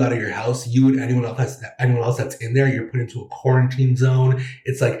strip you out of your house. You and anyone else that's in there, you're put into a quarantine zone.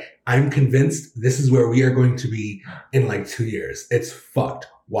 It's like, I'm convinced this is where we are going to be in like 2 years. It's fucked.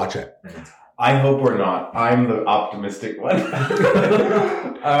 Watch it. I hope we're not. I'm the optimistic one.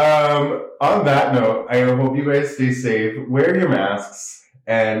 On that note, I hope you guys stay safe, wear your masks,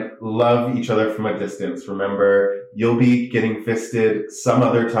 and love each other from a distance. Remember, you'll be getting fisted some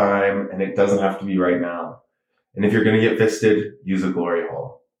other time, and it doesn't have to be right now. And if you're going to get fisted, use a glory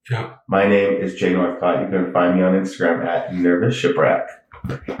hole. Yeah. My name is Jay Northcott. You can find me on Instagram at Nervous Shipwreck.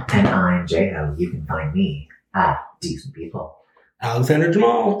 And I'm J-Ho. You can find me at Decent People. Alexander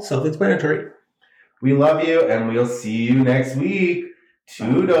Jamal, self-explanatory. We love you, and we'll see you next week.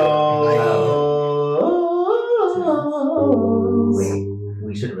 Toodles.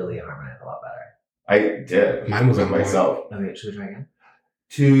 We should really harmonize a lot better. I did. Mine was with on myself. Okay, should we try again?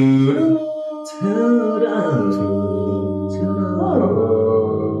 Toodles. Toodles.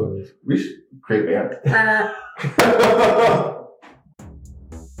 We should create a band.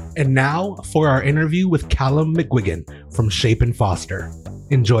 And now for our interview with Callum McGuigan from Shape and Foster.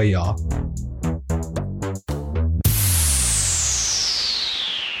 Enjoy, y'all.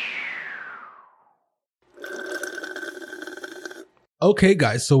 Okay,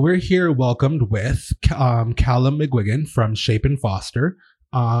 guys, so we're here welcomed with Callum McGuigan from Shape and Foster.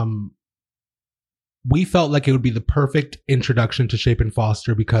 We felt like it would be the perfect introduction to Shape and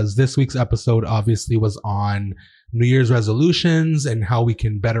Foster because this week's episode obviously was on New Year's resolutions and how we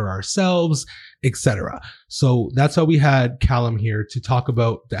can better ourselves, etc. So that's why we had Callum here to talk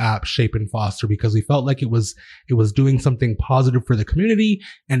about the app Shape and Foster, because we felt like it was doing something positive for the community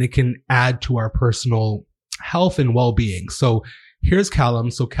and it can add to our personal health and well-being. So here's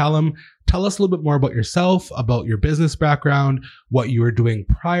Callum. So Callum, tell us a little bit more about yourself, about your business background, what you were doing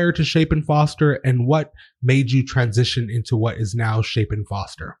prior to Shape and Foster, and what made you transition into what is now Shape and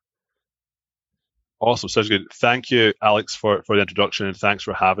Foster. Awesome. Sounds good. Thank you, Alex, for the introduction, and thanks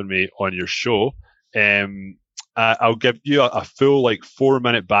for having me on your show. I'll give you a full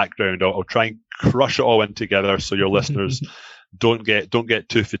 4-minute background. I'll try and crush it all in together so your listeners don't get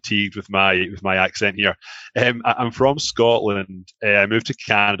too fatigued with my accent here. I'm from Scotland. I moved to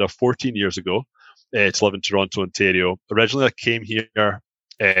Canada 14 years ago to live in Toronto, Ontario. Originally, I came here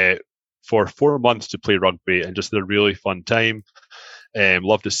for 4 months to play rugby and just had a really fun time.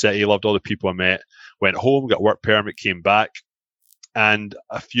 Loved the city, loved all the people I met. Went home, got a work permit, came back. And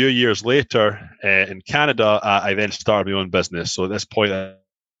a few years later in Canada, I then started my own business. So at this point,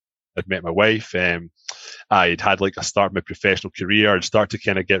 I'd met my wife. I'd had a start my professional career. I'd started to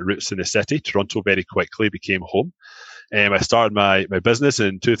kind of get roots in the city. Toronto very quickly became home. I started my business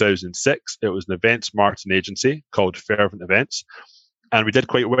in 2006. It was an events marketing agency called Fervent Events. And we did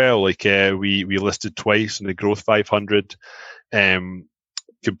quite well. We listed twice in the Growth 500.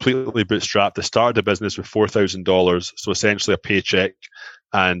 Completely bootstrapped. I started the business with $4,000, so essentially a paycheck,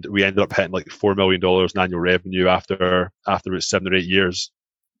 and we ended up hitting $4 million in annual revenue after about 7 or 8 years.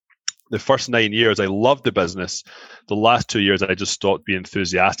 The first 9 years, I loved the business. The last 2 years, I just stopped being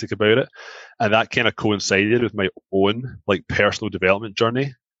enthusiastic about it, and that kind of coincided with my own personal development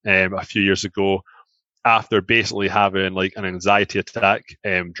journey. A few years ago, after basically having an anxiety attack,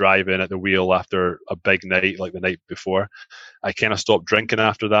 driving at the wheel after a big night the night before, I kind of stopped drinking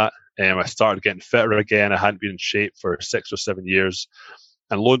after that. I started getting fitter again. I hadn't been in shape for 6 or 7 years.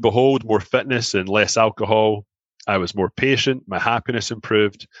 And lo and behold, more fitness and less alcohol. I was more patient. My happiness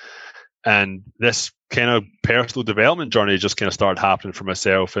improved. And this kind of personal development journey just kind of started happening for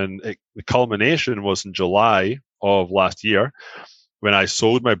myself. And the culmination was in July of last year when I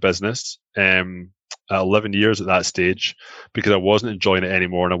sold my business. 11 years at that stage, because I wasn't enjoying it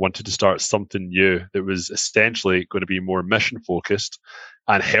anymore, and I wanted to start something new that was essentially going to be more mission focused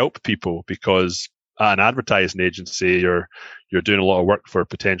and help people. Because at an advertising agency, you're doing a lot of work for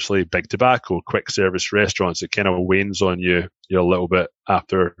potentially big tobacco, quick service restaurants. It kind of wanes on you a little bit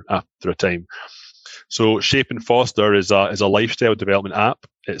after a time. So Shape and Foster is a lifestyle development app.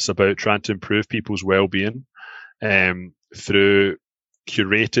 It's about trying to improve people's well-being through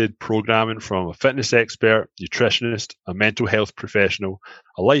curated programming from a fitness expert, nutritionist, a mental health professional,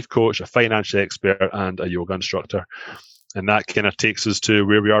 a life coach, a finance expert, and a yoga instructor. And that kind of takes us to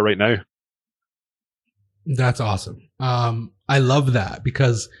where we are right now. That's awesome. I love that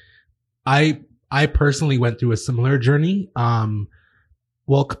because I personally went through a similar journey. Kind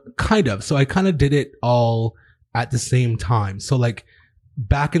of. So I kind of did it all at the same time. So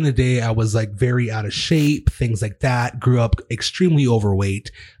back in the day, I was very out of shape, things like that, grew up extremely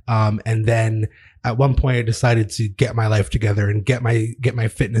overweight. And then at one point I decided to get my life together and get my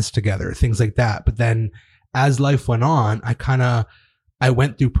fitness together, things like that. But then as life went on, I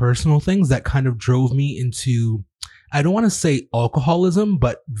went through personal things that kind of drove me into, I don't want to say alcoholism,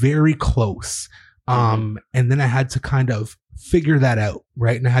 but very close. And then I had to kind of figure that out,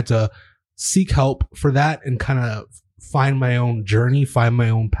 right? And I had to seek help for that and kind of find my own journey, find my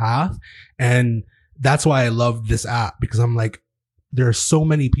own path. And that's why I love this app, because I'm there are so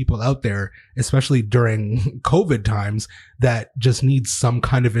many people out there, especially during COVID times, that just need some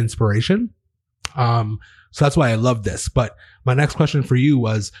kind of inspiration. So that's why I love this. But my next question for you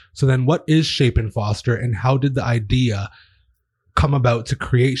was, so then what is Shape and Foster, and how did the idea come about to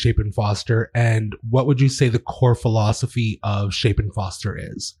create Shape and Foster? And what would you say the core philosophy of Shape and Foster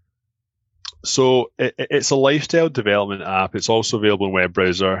is? So it's a lifestyle development app. It's also available in web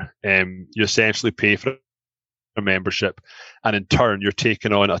browser. You essentially pay for a membership, and in turn, you're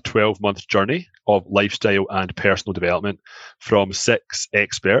taking on a 12-month journey of lifestyle and personal development from 6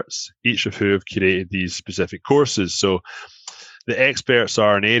 experts, each of who have curated these specific courses. So the experts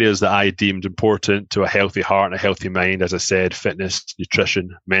are in areas that I deemed important to a healthy heart and a healthy mind. As I said, fitness,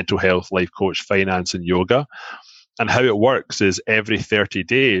 nutrition, mental health, life coach, finance, and yoga. And how it works is every 30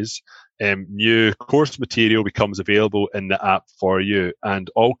 days, new course material becomes available in the app for you, and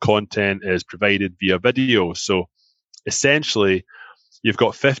all content is provided via video. So essentially, you've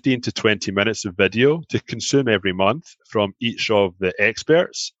got 15 to 20 minutes of video to consume every month from each of the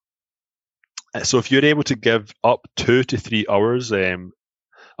experts. So if you're able to give up 2 to 3 hours a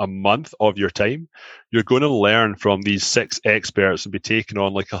month of your time, you're going to learn from these 6 experts and be taken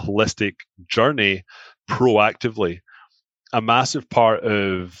on a holistic journey proactively. A massive part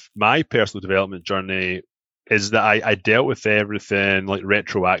of my personal development journey is that I dealt with everything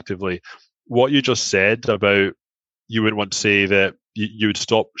retroactively. What you just said about, you wouldn't want to say that you would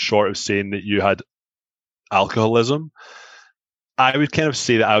stop short of saying that you had alcoholism. I would kind of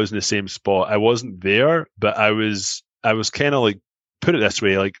say that I was in the same spot. I wasn't there, but I was kind of put it this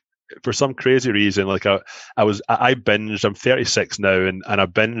way, for some crazy reason, like I binged. I'm 36 now, and I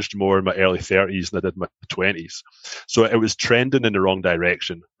binged more in my early 30s than I did in my 20s. So it was trending in the wrong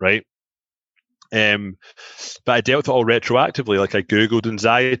direction, right? But I dealt with it all retroactively. Like I Googled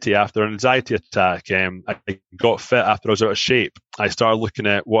anxiety after an anxiety attack. I got fit after I was out of shape. I started looking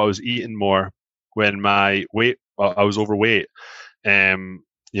at what I was eating more when I was overweight.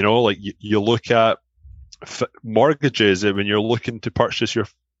 Like you look at mortgages when you're looking to purchase your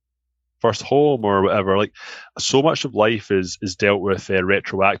first home or whatever. Like so much of life is dealt with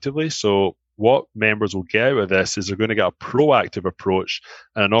retroactively. So what members will get out of this is they're going to get a proactive approach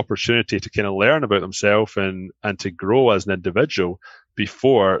and an opportunity to kind of learn about themselves and to grow as an individual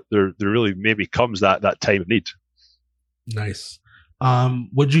before there really maybe comes that time of need. Nice.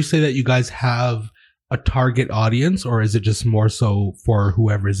 Would you say that you guys have a target audience, or is it just more so for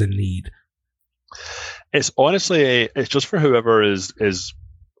whoever is in need? It's honestly, it's just for whoever is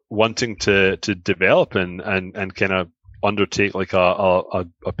wanting to develop and kind of undertake like a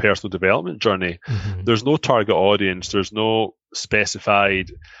personal development journey. Mm-hmm. There's no target audience. There's no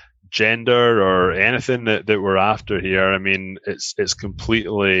specified gender or anything that we're after here. I mean, it's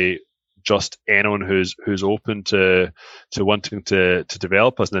completely just anyone who's open to wanting to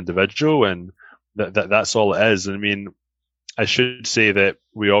develop as an individual, and that's all it is. I mean, I should say that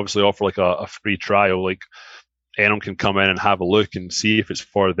we obviously offer like a free trial. Like anyone can come in and have a look and see if it's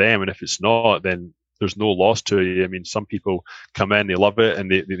for them, and if it's not, then there's no loss to you. I mean, some people come in, they love it,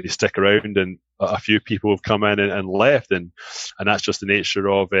 and they stick around, and a few people have come in and left, and that's just the nature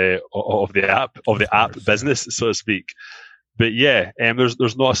of the app business, so to speak. But yeah,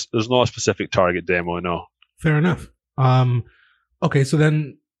 there's not a specific target demo, no. Fair enough. Okay, so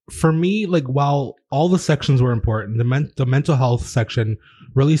then for me, like while all the sections were important, the mental health section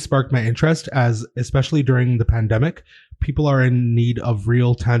really sparked my interest, as especially during the pandemic, people are in need of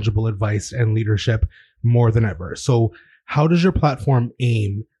real tangible advice and leadership more than ever. So how does your platform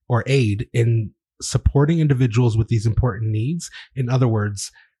aim or aid in supporting individuals with these important needs? In other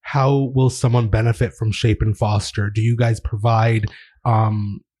words, how will someone benefit from Shape and Foster? Do you guys provide,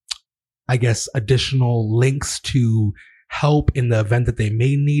 additional links to help in the event that they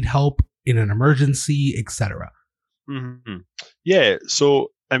may need help in an emergency, etc.? Mm-hmm. Yeah.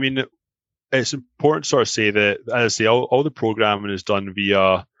 So, I mean, it's important to sort of say that, as I say, all the programming is done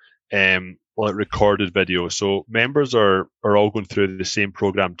via recorded video. So members are all going through the same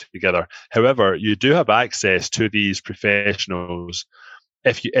program together. However, you do have access to these professionals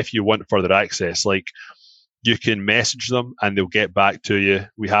if you want further access. Like you can message them and they'll get back to you.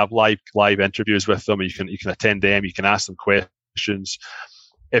 We have live interviews with them. You can attend them. You can ask them questions.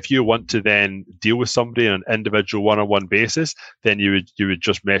 If you want to then deal with somebody on an individual one-on-one basis, then you would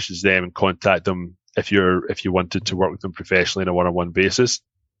just message them and contact them if you wanted to work with them professionally on a one-on-one basis,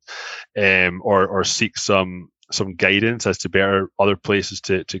 or seek some guidance as to better other places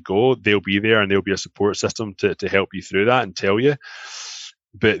to go. They'll be there, and there'll be a support system to help you through that and tell you.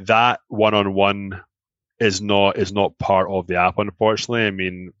 But that one-on-one is not part of the app, unfortunately. I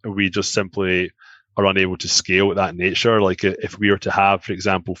mean, we just simply are unable to scale at that nature. Like if we were to have, for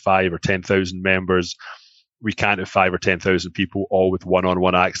example, 5,000 or 10,000 members, we can't have 5,000 or 10,000 people all with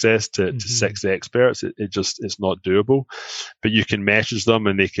one-on-one access to 6 experts. It's not doable. But you can message them,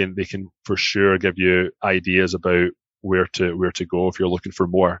 and they can for sure give you ideas about where to go if you're looking for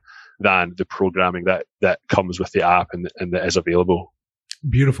more than the programming that comes with the app and that is available.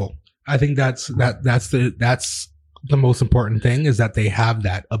 Beautiful. I think that's the most important thing, is that they have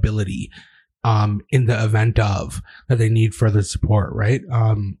that ability in the event of that they need further support, right?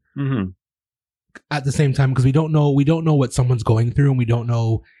 At the same time, because we don't know what someone's going through, and we don't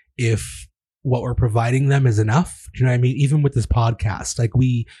know if what we're providing them is enough. Do you know what I mean? Even with this podcast, like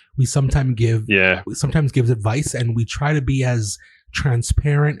we sometimes give advice, and we try to be as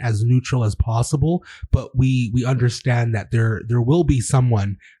transparent, as neutral as possible, but we understand that there will be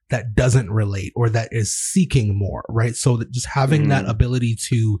someone that doesn't relate or that is seeking more, right? So that just having that ability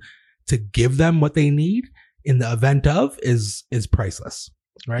to give them what they need in the event of is priceless,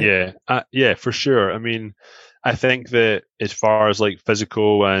 right? Yeah, for sure. I mean, I think that as far as like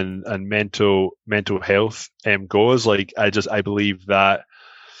physical and mental health goes, like I believe that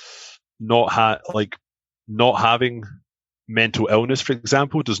not having mental illness, for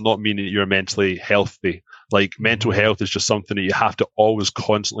example, does not mean that you're mentally healthy. Like mental health is just something that you have to always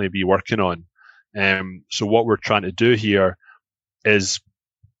constantly be working on. So what we're trying to do here is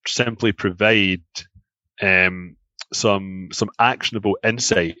simply provide some actionable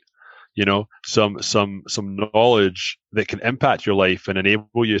insight, some knowledge that can impact your life and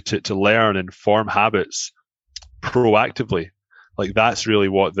enable you to learn and form habits proactively. Like that's really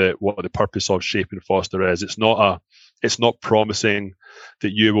what the purpose of Shape and Foster is. It's not promising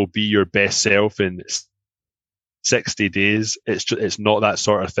that you will be your best self in 60 days. It's not that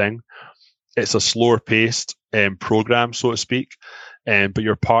sort of thing. It's a slower paced program, so to speak. But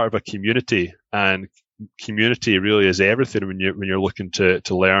you're part of a community, and community really is everything when you're looking to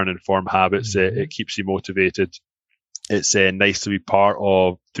learn and form habits. It keeps you motivated. It's nice to be part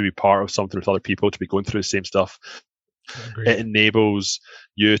of something with other people, to be going through the same stuff. It enables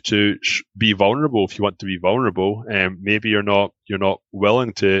you to be vulnerable if you want to be vulnerable. Maybe you're not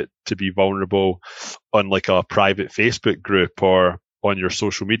willing to be vulnerable on like a private Facebook group or on your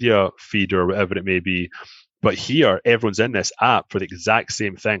social media feed or whatever it may be. But here, everyone's in this app for the exact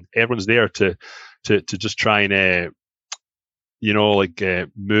same thing. Everyone's there to just try and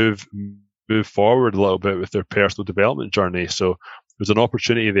move forward a little bit with their personal development journey. So there's an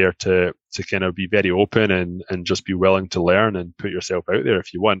opportunity there to kind of be very open and just be willing to learn and put yourself out there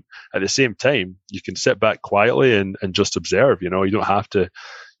if you want. At the same time, you can sit back quietly and just observe. You don't have to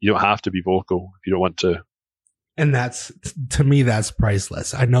be vocal if you don't want to. And that's, to me, that's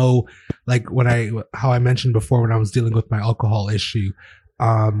priceless. I know, like how I mentioned before, when I was dealing with my alcohol issue,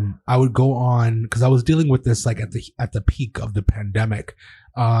 I would go on, because I was dealing with this like at the peak of the pandemic.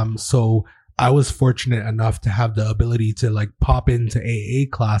 So I was fortunate enough to have the ability to like pop into AA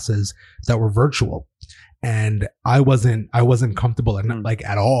classes that were virtual. And I wasn't comfortable like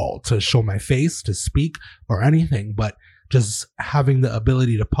at all to show my face, to speak or anything, but just having the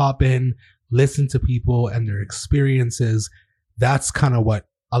ability to pop in, listen to people and their experiences. That's kind of what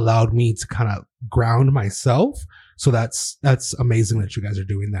allowed me to kind of ground myself. So that's amazing that you guys are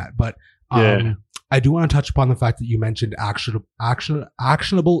doing that. But I do want to touch upon the fact that you mentioned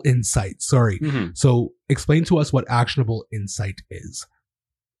actionable insight. Sorry. Mm-hmm. So explain to us what actionable insight is.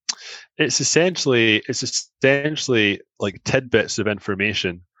 It's essentially like tidbits of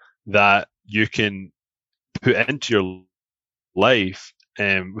information that you can put into your life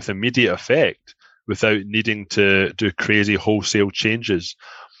with immediate effect without needing to do crazy wholesale changes.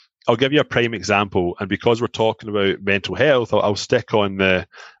 I'll give you a prime example, and because we're talking about mental health, I'll stick on that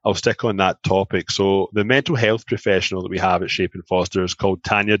topic. So the mental health professional that we have at Shape and Foster is called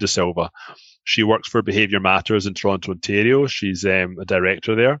Tanya De Silva. She works for Behaviour Matters in Toronto, Ontario. She's a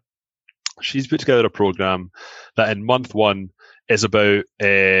director there. She's put together a program that in month one is about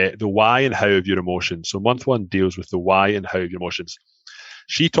the why and how of your emotions. So month one deals with the why and how of your emotions.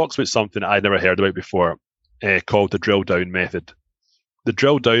 She talks about something I'd never heard about before, called the drill down method. The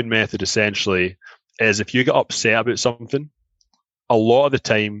drill down method essentially is if you get upset about something, a lot of the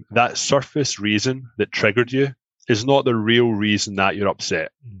time that surface reason that triggered you is not the real reason that you're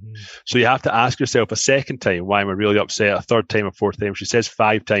upset. Mm-hmm. So you have to ask yourself a second time, why am I really upset? A third time, a fourth time. She says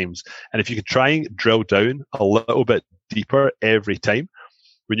 5 times. And if you can try and drill down a little bit deeper every time,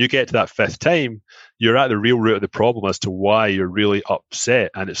 when you get to that 5th time, you're at the real root of the problem as to why you're really upset,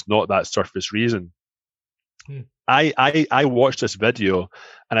 and it's not that surface reason. Hmm. I watched this video,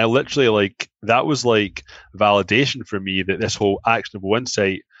 and I literally that was like validation for me that this whole actionable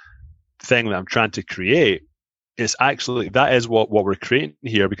insight thing that I'm trying to create is actually, that is what we're creating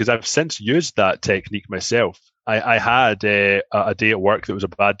here, because I've since used that technique myself. I had a day at work that was a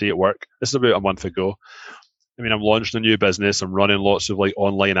bad day at work. This is about a month ago. I mean, I'm launching a new business. I'm running lots of like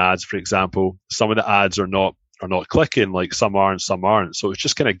online ads, for example. Some of the ads are not clicking, like some are and some aren't. So it's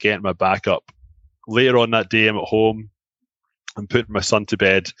just kind of getting my back up. Later on that day, I'm at home. I'm putting my son to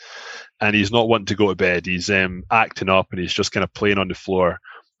bed, and he's not wanting to go to bed. He's acting up, and he's just kind of playing on the floor.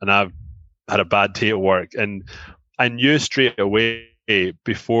 And I've had a bad day at work, and I knew straight away,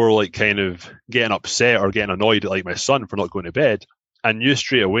 before like kind of getting upset or getting annoyed at like my son for not going to bed, I knew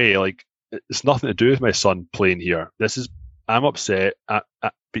straight away, like, it's nothing to do with my son playing here. I'm upset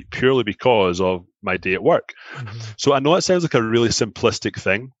purely because of my day at work. Mm-hmm. So I know it sounds like a really simplistic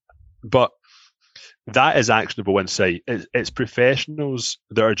thing, but that is actionable insight. It's professionals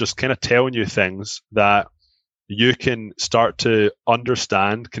that are just kind of telling you things that you can start to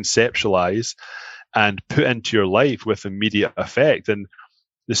understand, conceptualize, and put into your life with immediate effect. And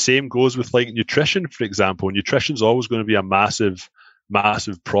the same goes with like nutrition, for example. Nutrition's always going to be a massive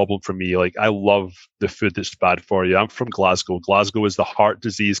problem for me. Like, I love the food that's bad for you. I'm from Glasgow. Glasgow is the heart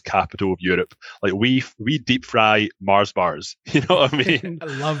disease capital of Europe. Like, we deep fry Mars bars. You know what I mean? I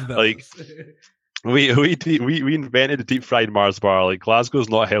love those. Like, we invented the deep fried Mars bar. Like, Glasgow's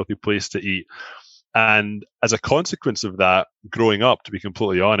not a healthy place to eat. And as a consequence of that, growing up, to be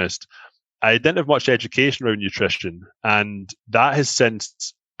completely honest, I didn't have much education around nutrition. And that has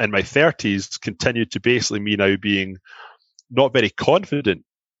since, in my 30s, continued to basically me now being not very confident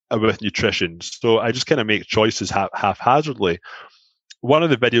with nutrition. So I just kind of make choices haphazardly. One of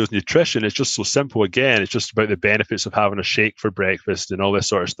the videos, nutrition, is just so simple. Again, it's just about the benefits of having a shake for breakfast and all this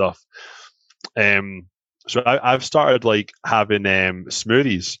sort of stuff. So I've started like having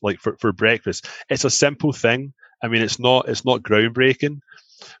smoothies like for breakfast. It's a simple thing. I mean, it's not groundbreaking,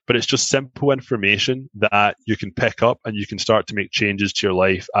 but it's just simple information that you can pick up and you can start to make changes to your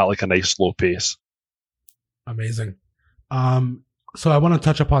life at like a nice slow pace. Amazing. So I want to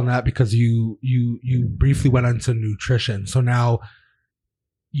touch upon that because you briefly went into nutrition. So now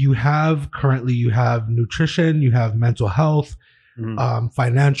you have nutrition, you have mental health,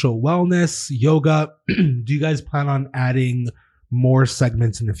 financial wellness, yoga. Do you guys plan on adding more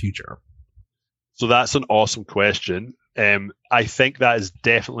segments in the future? So that's an awesome question. I think that is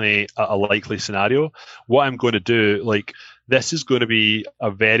definitely a likely scenario. What I'm going to do, like, this is going to be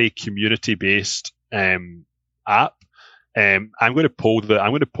a very community-based app. I'm going to poll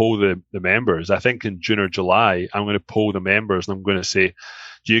the members. I think in June or July, I'm going to poll the members, and I'm going to say,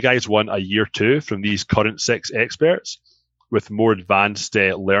 do you guys want a year 2 from these current 6 experts with more advanced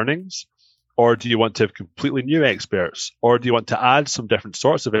learnings? Or do you want to have completely new experts? Or do you want to add some different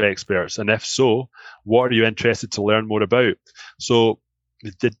sorts of experts? And if so, what are you interested to learn more about? So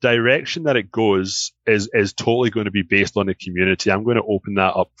the direction that it goes is totally going to be based on the community. I'm going to open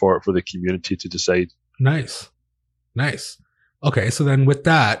that up for the community to decide. Nice. Okay, so then with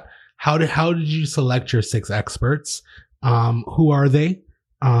that, how did you select your 6 experts? Who are they?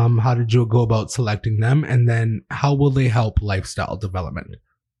 How did you go about selecting them? And then how will they help lifestyle development?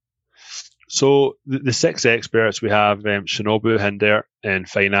 So the 6 experts, we have Shinobu Hinder in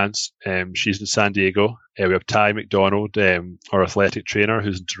finance. She's in San Diego. We have Ty McDonald, our athletic trainer,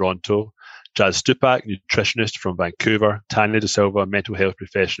 who's in Toronto. Jazz Stupak, nutritionist from Vancouver. Tanya De Silva, mental health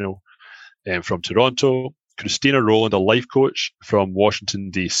professional from Toronto. Christina Rowland, a life coach from Washington,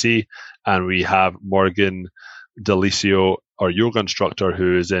 D.C. And we have Morgan Delicio, our yoga instructor,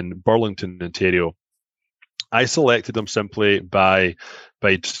 who is in Burlington, Ontario. I selected them simply by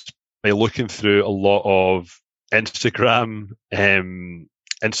looking through a lot of Instagram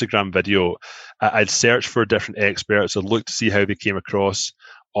video. I'd searched for different experts. I'd looked to see how they came across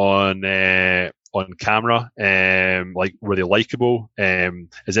on camera. Like, were they likable?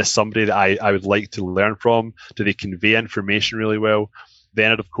 Is this somebody that I would like to learn from? Do they convey information really well?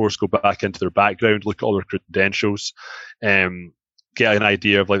 Then I'd, of course, go back into their background, look at all their credentials, get an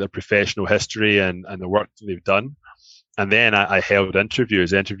idea of like their professional history and the work that they've done. And then I held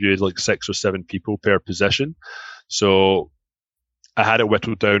interviews, interviewed like 6 or 7 people per position. So I had it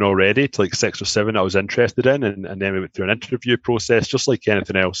whittled down already to like 6 or 7 I was interested in. And then we went through an interview process, just like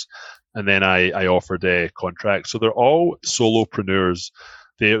anything else. And then I offered a contract. So they're all solopreneurs.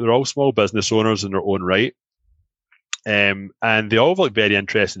 They're all small business owners in their own right. And they all have like very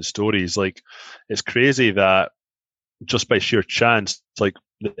interesting stories. Like, it's crazy that just by sheer chance, like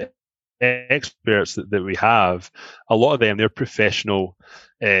the experts that we have, a lot of them, their professional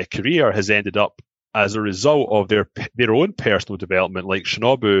career has ended up as a result of their own personal development. Like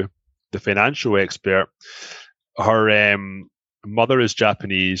Shinobu, the financial expert, her mother is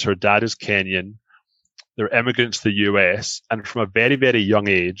Japanese, her dad is Kenyan. They're immigrants to the US, and from a very, very young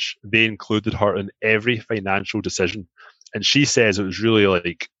age, they included her in every financial decision. And she says it was really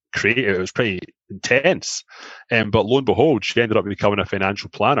like creative, it was pretty intense. But lo and behold, she ended up becoming a financial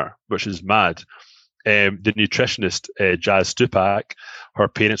planner, which is mad. The nutritionist, Jazz Stupak, her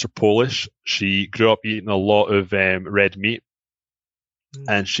parents are Polish. She grew up eating a lot of red meat.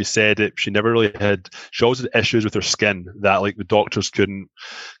 And she said that she never really she always had issues with her skin that like the doctors couldn't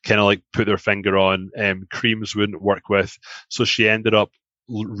kind of like put their finger on, creams wouldn't work with. So she ended up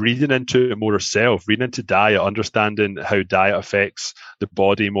reading into it more herself, reading into diet, understanding how diet affects the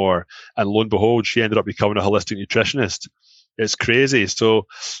body more. And lo and behold, she ended up becoming a holistic nutritionist. It's crazy. So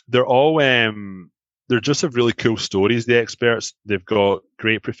they're all, they're just have really cool stories, the experts. They've got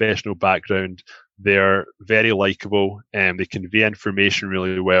great professional background. They're very likable, and they convey information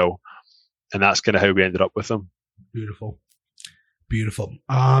really well. And that's kind of how we ended up with them. Beautiful.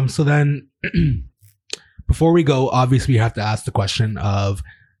 So then before we go, obviously we have to ask the question of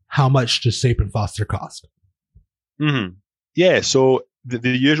how much does Shape and Foster cost? Mm-hmm. Yeah, so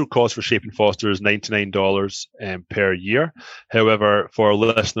the usual cost for Shape and Foster is $99 per year. However, for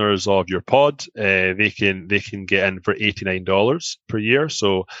listeners of your pod, they can get in for $89 per year.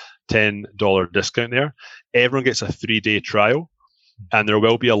 So $10 discount there. Everyone gets a 3-day trial, and there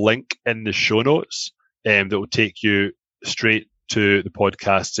will be a link in the show notes that will take you straight to the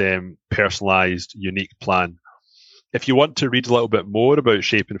podcast's personalized, unique plan. If you want to read a little bit more about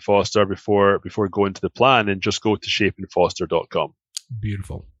Shape and Foster before going to the plan, then just go to shapeandfoster.com.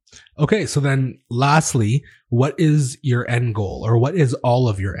 Beautiful. Okay, so then lastly, what is your end goal, or what is all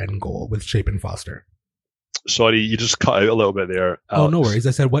of your end goal with Shape and Foster? Sorry, you just cut out a little bit there, Alex. Oh, no worries.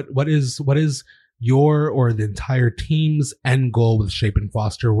 I said, what is your or the entire team's end goal with Shape and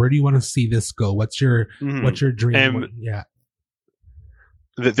Foster? Where do you want to see this go? What's your dream? Yeah.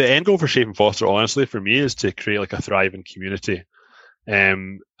 The end goal for Shape and Foster, honestly, for me, is to create like a thriving community.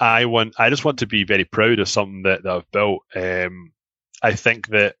 I just want to be very proud of something that I've built. I think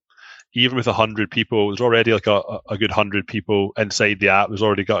that even with 100 people, there's already like a good 100 people inside the app. There's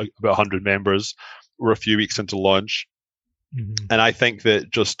already got about 100 members. We're a few weeks into launch, and I think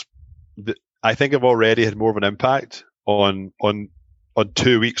that I think I've already had more of an impact on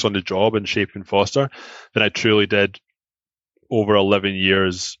 2 weeks on the job in Shape and Foster than I truly did over 11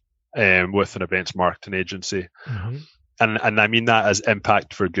 years with an events marketing agency. And I mean that as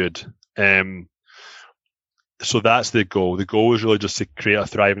impact for good. So that's the goal. The goal is really just to create a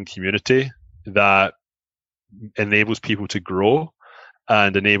thriving community that enables people to grow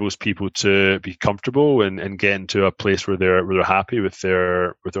and enables people to be comfortable and get into a place where they're happy with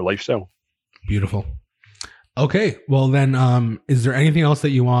their lifestyle. Beautiful. Okay, well then, is there anything else that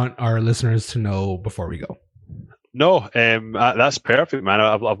you want our listeners to know before we go? No, that's perfect, man.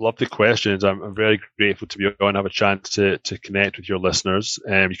 I've loved the questions. I'm very grateful to be on and have a chance to connect with your listeners.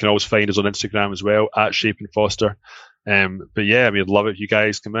 You can always find us on Instagram as well, at Shape and Foster. But yeah, I mean, I'd love it if you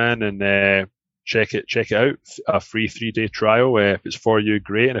guys come in and check it out. A free 3-day trial. If it's for you,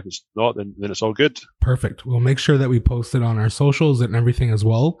 great. And if it's not, then it's all good. Perfect. We'll make sure that we post it on our socials and everything as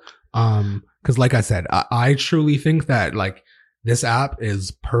well. Because like I said, I truly think that like this app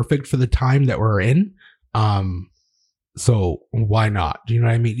is perfect for the time that we're in. So why not? Do you know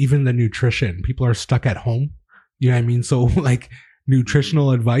what I mean? Even the nutrition, people are stuck at home. You know what I mean? So like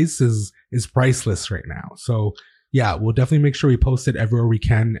nutritional advice is priceless right now. So yeah, we'll definitely make sure we post it everywhere we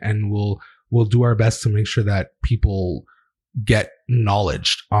can, and we'll do our best to make sure that people get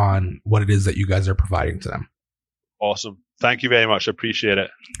knowledge on what it is that you guys are providing to them. Awesome. Thank you very much. I appreciate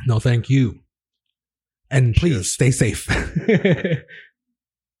it. No, thank you. And please stay safe.